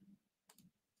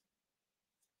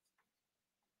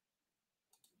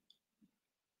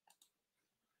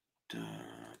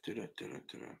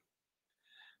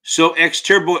 So exits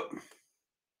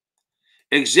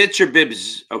your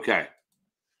bibs. Okay.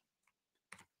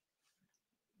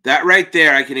 That right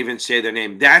there, I can even say their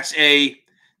name. That's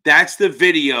the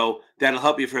video that'll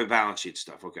help you for the balance sheet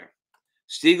stuff. Okay.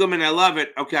 Stiegelman, I love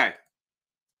it. Okay.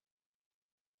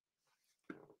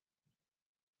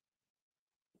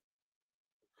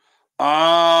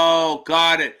 Oh,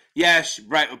 got it. Yes,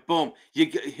 right. Boom.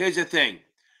 Here's the thing.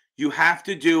 You have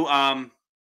to do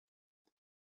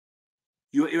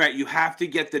you have to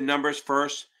get the numbers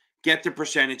first, get the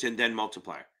percentage, and then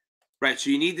multiply. Right. So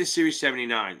you need the Series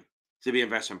 79 to be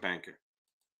investment banker.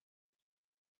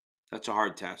 That's a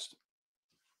hard test.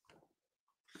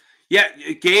 Yeah,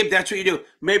 Gabe, that's what you do.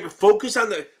 Maybe focus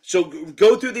on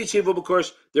go through the Achievable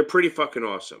course. They're pretty fucking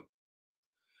awesome.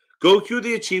 Go through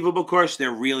the Achievable course.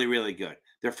 They're really, really good.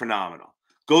 They're phenomenal.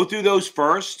 Go through those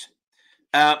first,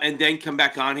 and then come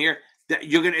back on here.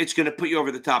 It's gonna put you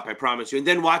over the top. I promise you. And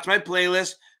then watch my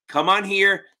playlist. Come on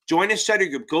here. Join a study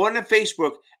group. Go on to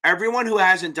Facebook. Everyone who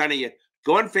hasn't done it yet,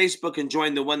 go on Facebook and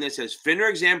join the one that says FINRA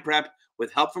Exam Prep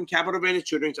with help from Capital Advantage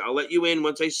Tutoring. I'll let you in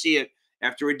once I see it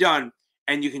after we're done.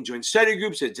 And you can join study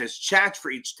groups. It says chats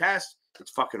for each test.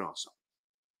 It's fucking awesome.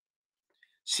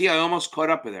 See, I almost caught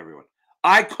up with everyone.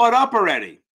 I caught up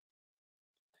already.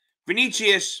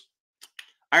 Vinicius,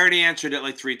 I already answered it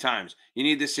like 3 times. You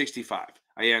need the 65.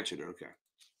 I answered it. Okay.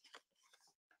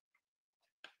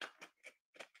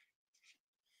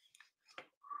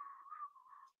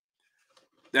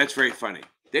 That's very funny.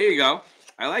 There you go.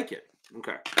 I like it.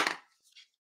 Okay.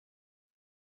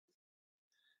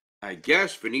 I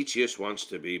guess Vinicius wants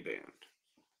to be banned.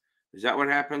 Is that what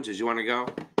happens? Is you want to go?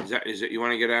 Is it you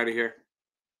want to get out of here?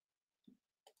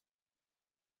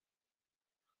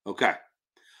 Okay.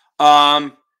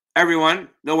 Everyone,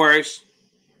 no worries.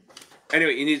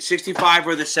 Anyway, you need 65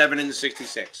 or the 7 and the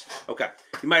 66. Okay.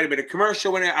 You might have been a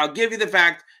commercial winner. I'll give you the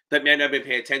fact that may not be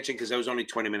paying attention because I was only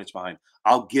 20 minutes behind.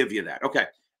 I'll give you that. Okay.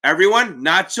 Everyone,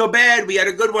 not so bad. We had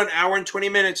a good one. Hour and 20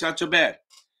 minutes. Not so bad.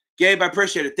 Gabe, I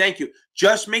appreciate it. Thank you.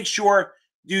 Just make sure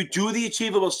you do the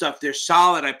Achievable stuff. They're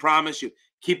solid. I promise you.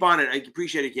 Keep on it. I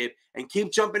appreciate it, Gabe. And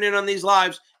keep jumping in on these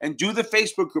lives and do the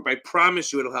Facebook group. I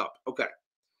promise you it'll help. Okay.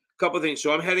 Couple of things.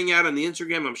 So I'm heading out on the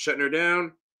Instagram. I'm shutting her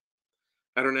down.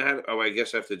 I don't know how to, I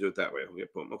guess I have to do it that way. Okay,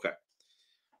 boom. Okay.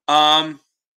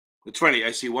 It's funny.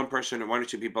 I see one person or 1 or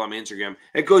 2 people on my Instagram.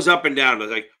 It goes up and down.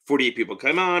 There's like 48 people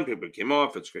come on, people came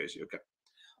off. It's crazy. Okay.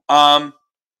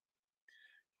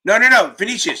 No.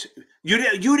 Vinicius,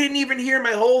 you didn't even hear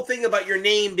my whole thing about your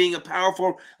name being a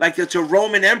powerful, like it's a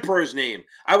Roman emperor's name.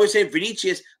 I was saying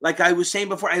Vinicius, like I was saying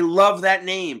before, I love that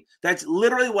name. That's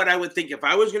literally what I would think. If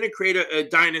I was going to create a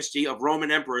dynasty of Roman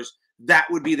emperors, that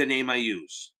would be the name I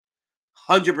use.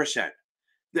 100%.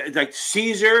 Like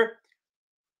Caesar,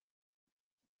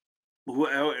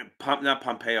 not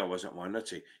Pompeo wasn't one.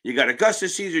 Let's see. You got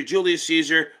Augustus Caesar, Julius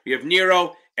Caesar, you have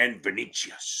Nero, and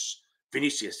Vinicius.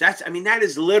 That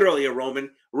is literally a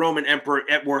Roman emperor,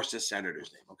 at worst a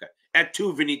senator's name. Okay. At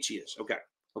 2 Vinicius. Okay.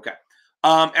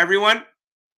 Everyone,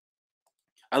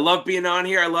 I love being on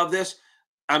here. I love this.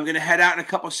 I'm going to head out in a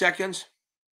couple seconds.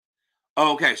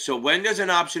 Okay. So when does an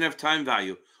option have time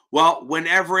value? Well,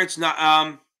 whenever it's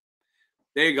not,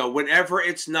 there you go. Whenever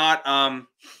it's not, an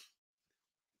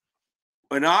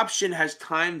option has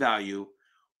time value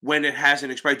when it has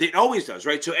an expiry date. It always does,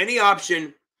 right? So any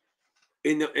option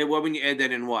when you add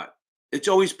that in what? It's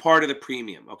always part of the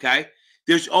premium, okay?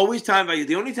 There's always time value.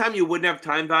 The only time you wouldn't have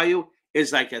time value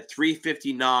is like at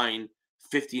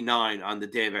 3:59:59 on the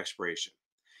day of expiration.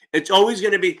 It's always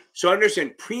going to be, so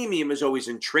understand, premium is always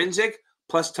intrinsic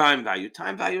plus time value.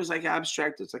 Time value is like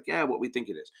abstract. It's like, yeah, what we think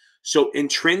it is. So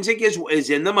intrinsic is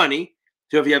in the money.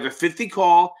 So if you have a 50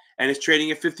 call and it's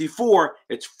trading at 54,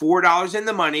 it's $4 in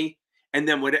the money. And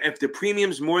then if the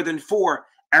premium's more than 4,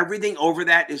 everything over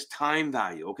that is time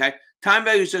value, okay? Time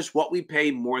value is just what we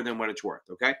pay more than what it's worth,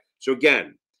 okay? So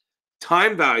again,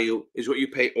 time value is what you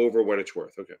pay over what it's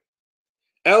worth, okay?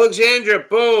 Alexandra,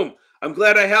 boom. I'm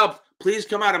glad I helped. Please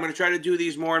come out. I'm going to try to do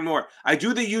these more and more. I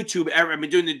do the YouTube. I've been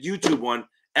doing the YouTube one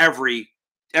every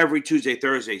Tuesday,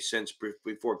 Thursday since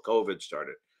before COVID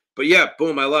started. But yeah,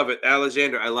 boom. I love it.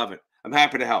 Alexandra, I love it. I'm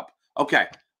happy to help. Okay.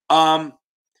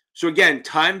 So again,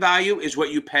 time value is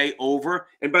what you pay over.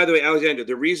 And by the way, Alexandra,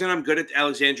 the reason I'm good at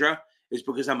Alexandra is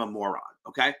because I'm a moron,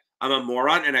 okay? I'm a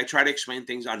moron, and I try to explain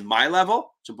things on my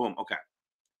level. So boom, okay.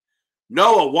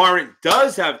 No, a warrant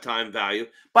does have time value.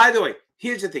 By the way,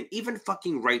 here's the thing. Even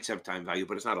fucking rights have time value,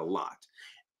 but it's not a lot.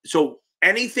 So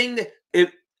anything that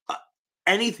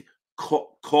anything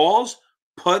calls,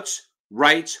 puts,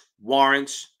 rights,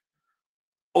 warrants,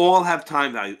 all have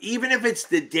time value. Even if it's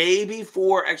the day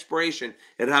before expiration,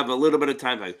 it'll have a little bit of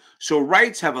time value. So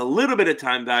rights have a little bit of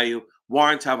time value.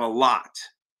 Warrants have a lot.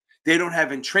 They don't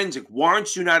have intrinsic.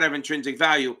 Warrants do not have intrinsic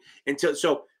value until.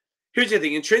 So here's the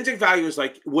thing. Intrinsic value is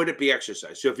like, would it be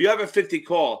exercised? So if you have a 50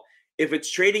 call, if it's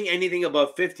trading anything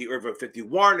above 50, or if a 50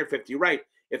 warrant or 50 right,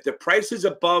 if the price is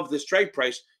above the strike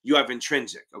price, you have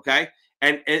intrinsic, okay?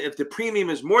 And if the premium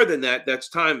is more than that, that's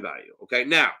time value. Okay.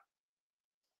 Now,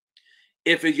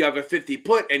 if you have a 50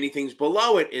 put, anything's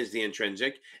below it is the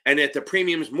intrinsic. And if the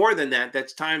premium is more than that,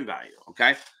 that's time value.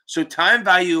 Okay. So time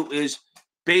value is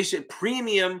basic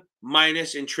premium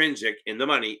minus intrinsic in the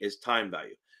money is time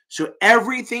value. So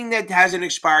everything that hasn't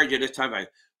expired yet is time value.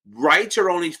 Rights are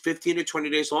only 15 to 20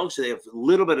 days long, so they have a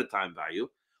little bit of time value.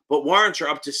 But warrants are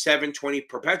up to 720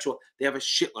 perpetual. They have a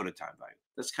shitload of time value.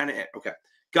 That's kind of it. Okay.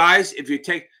 Guys, if you're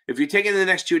taking the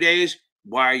next 2 days,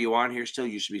 why are you on here still?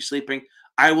 You should be sleeping.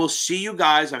 I will see you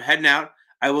guys. I'm heading out.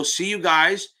 I will see you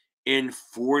guys in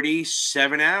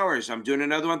 47 hours. I'm doing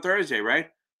another one Thursday, right?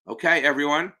 Okay,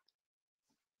 everyone.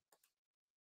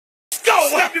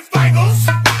 Go, happy fingers.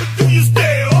 Do you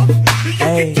stay up? You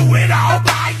can do it.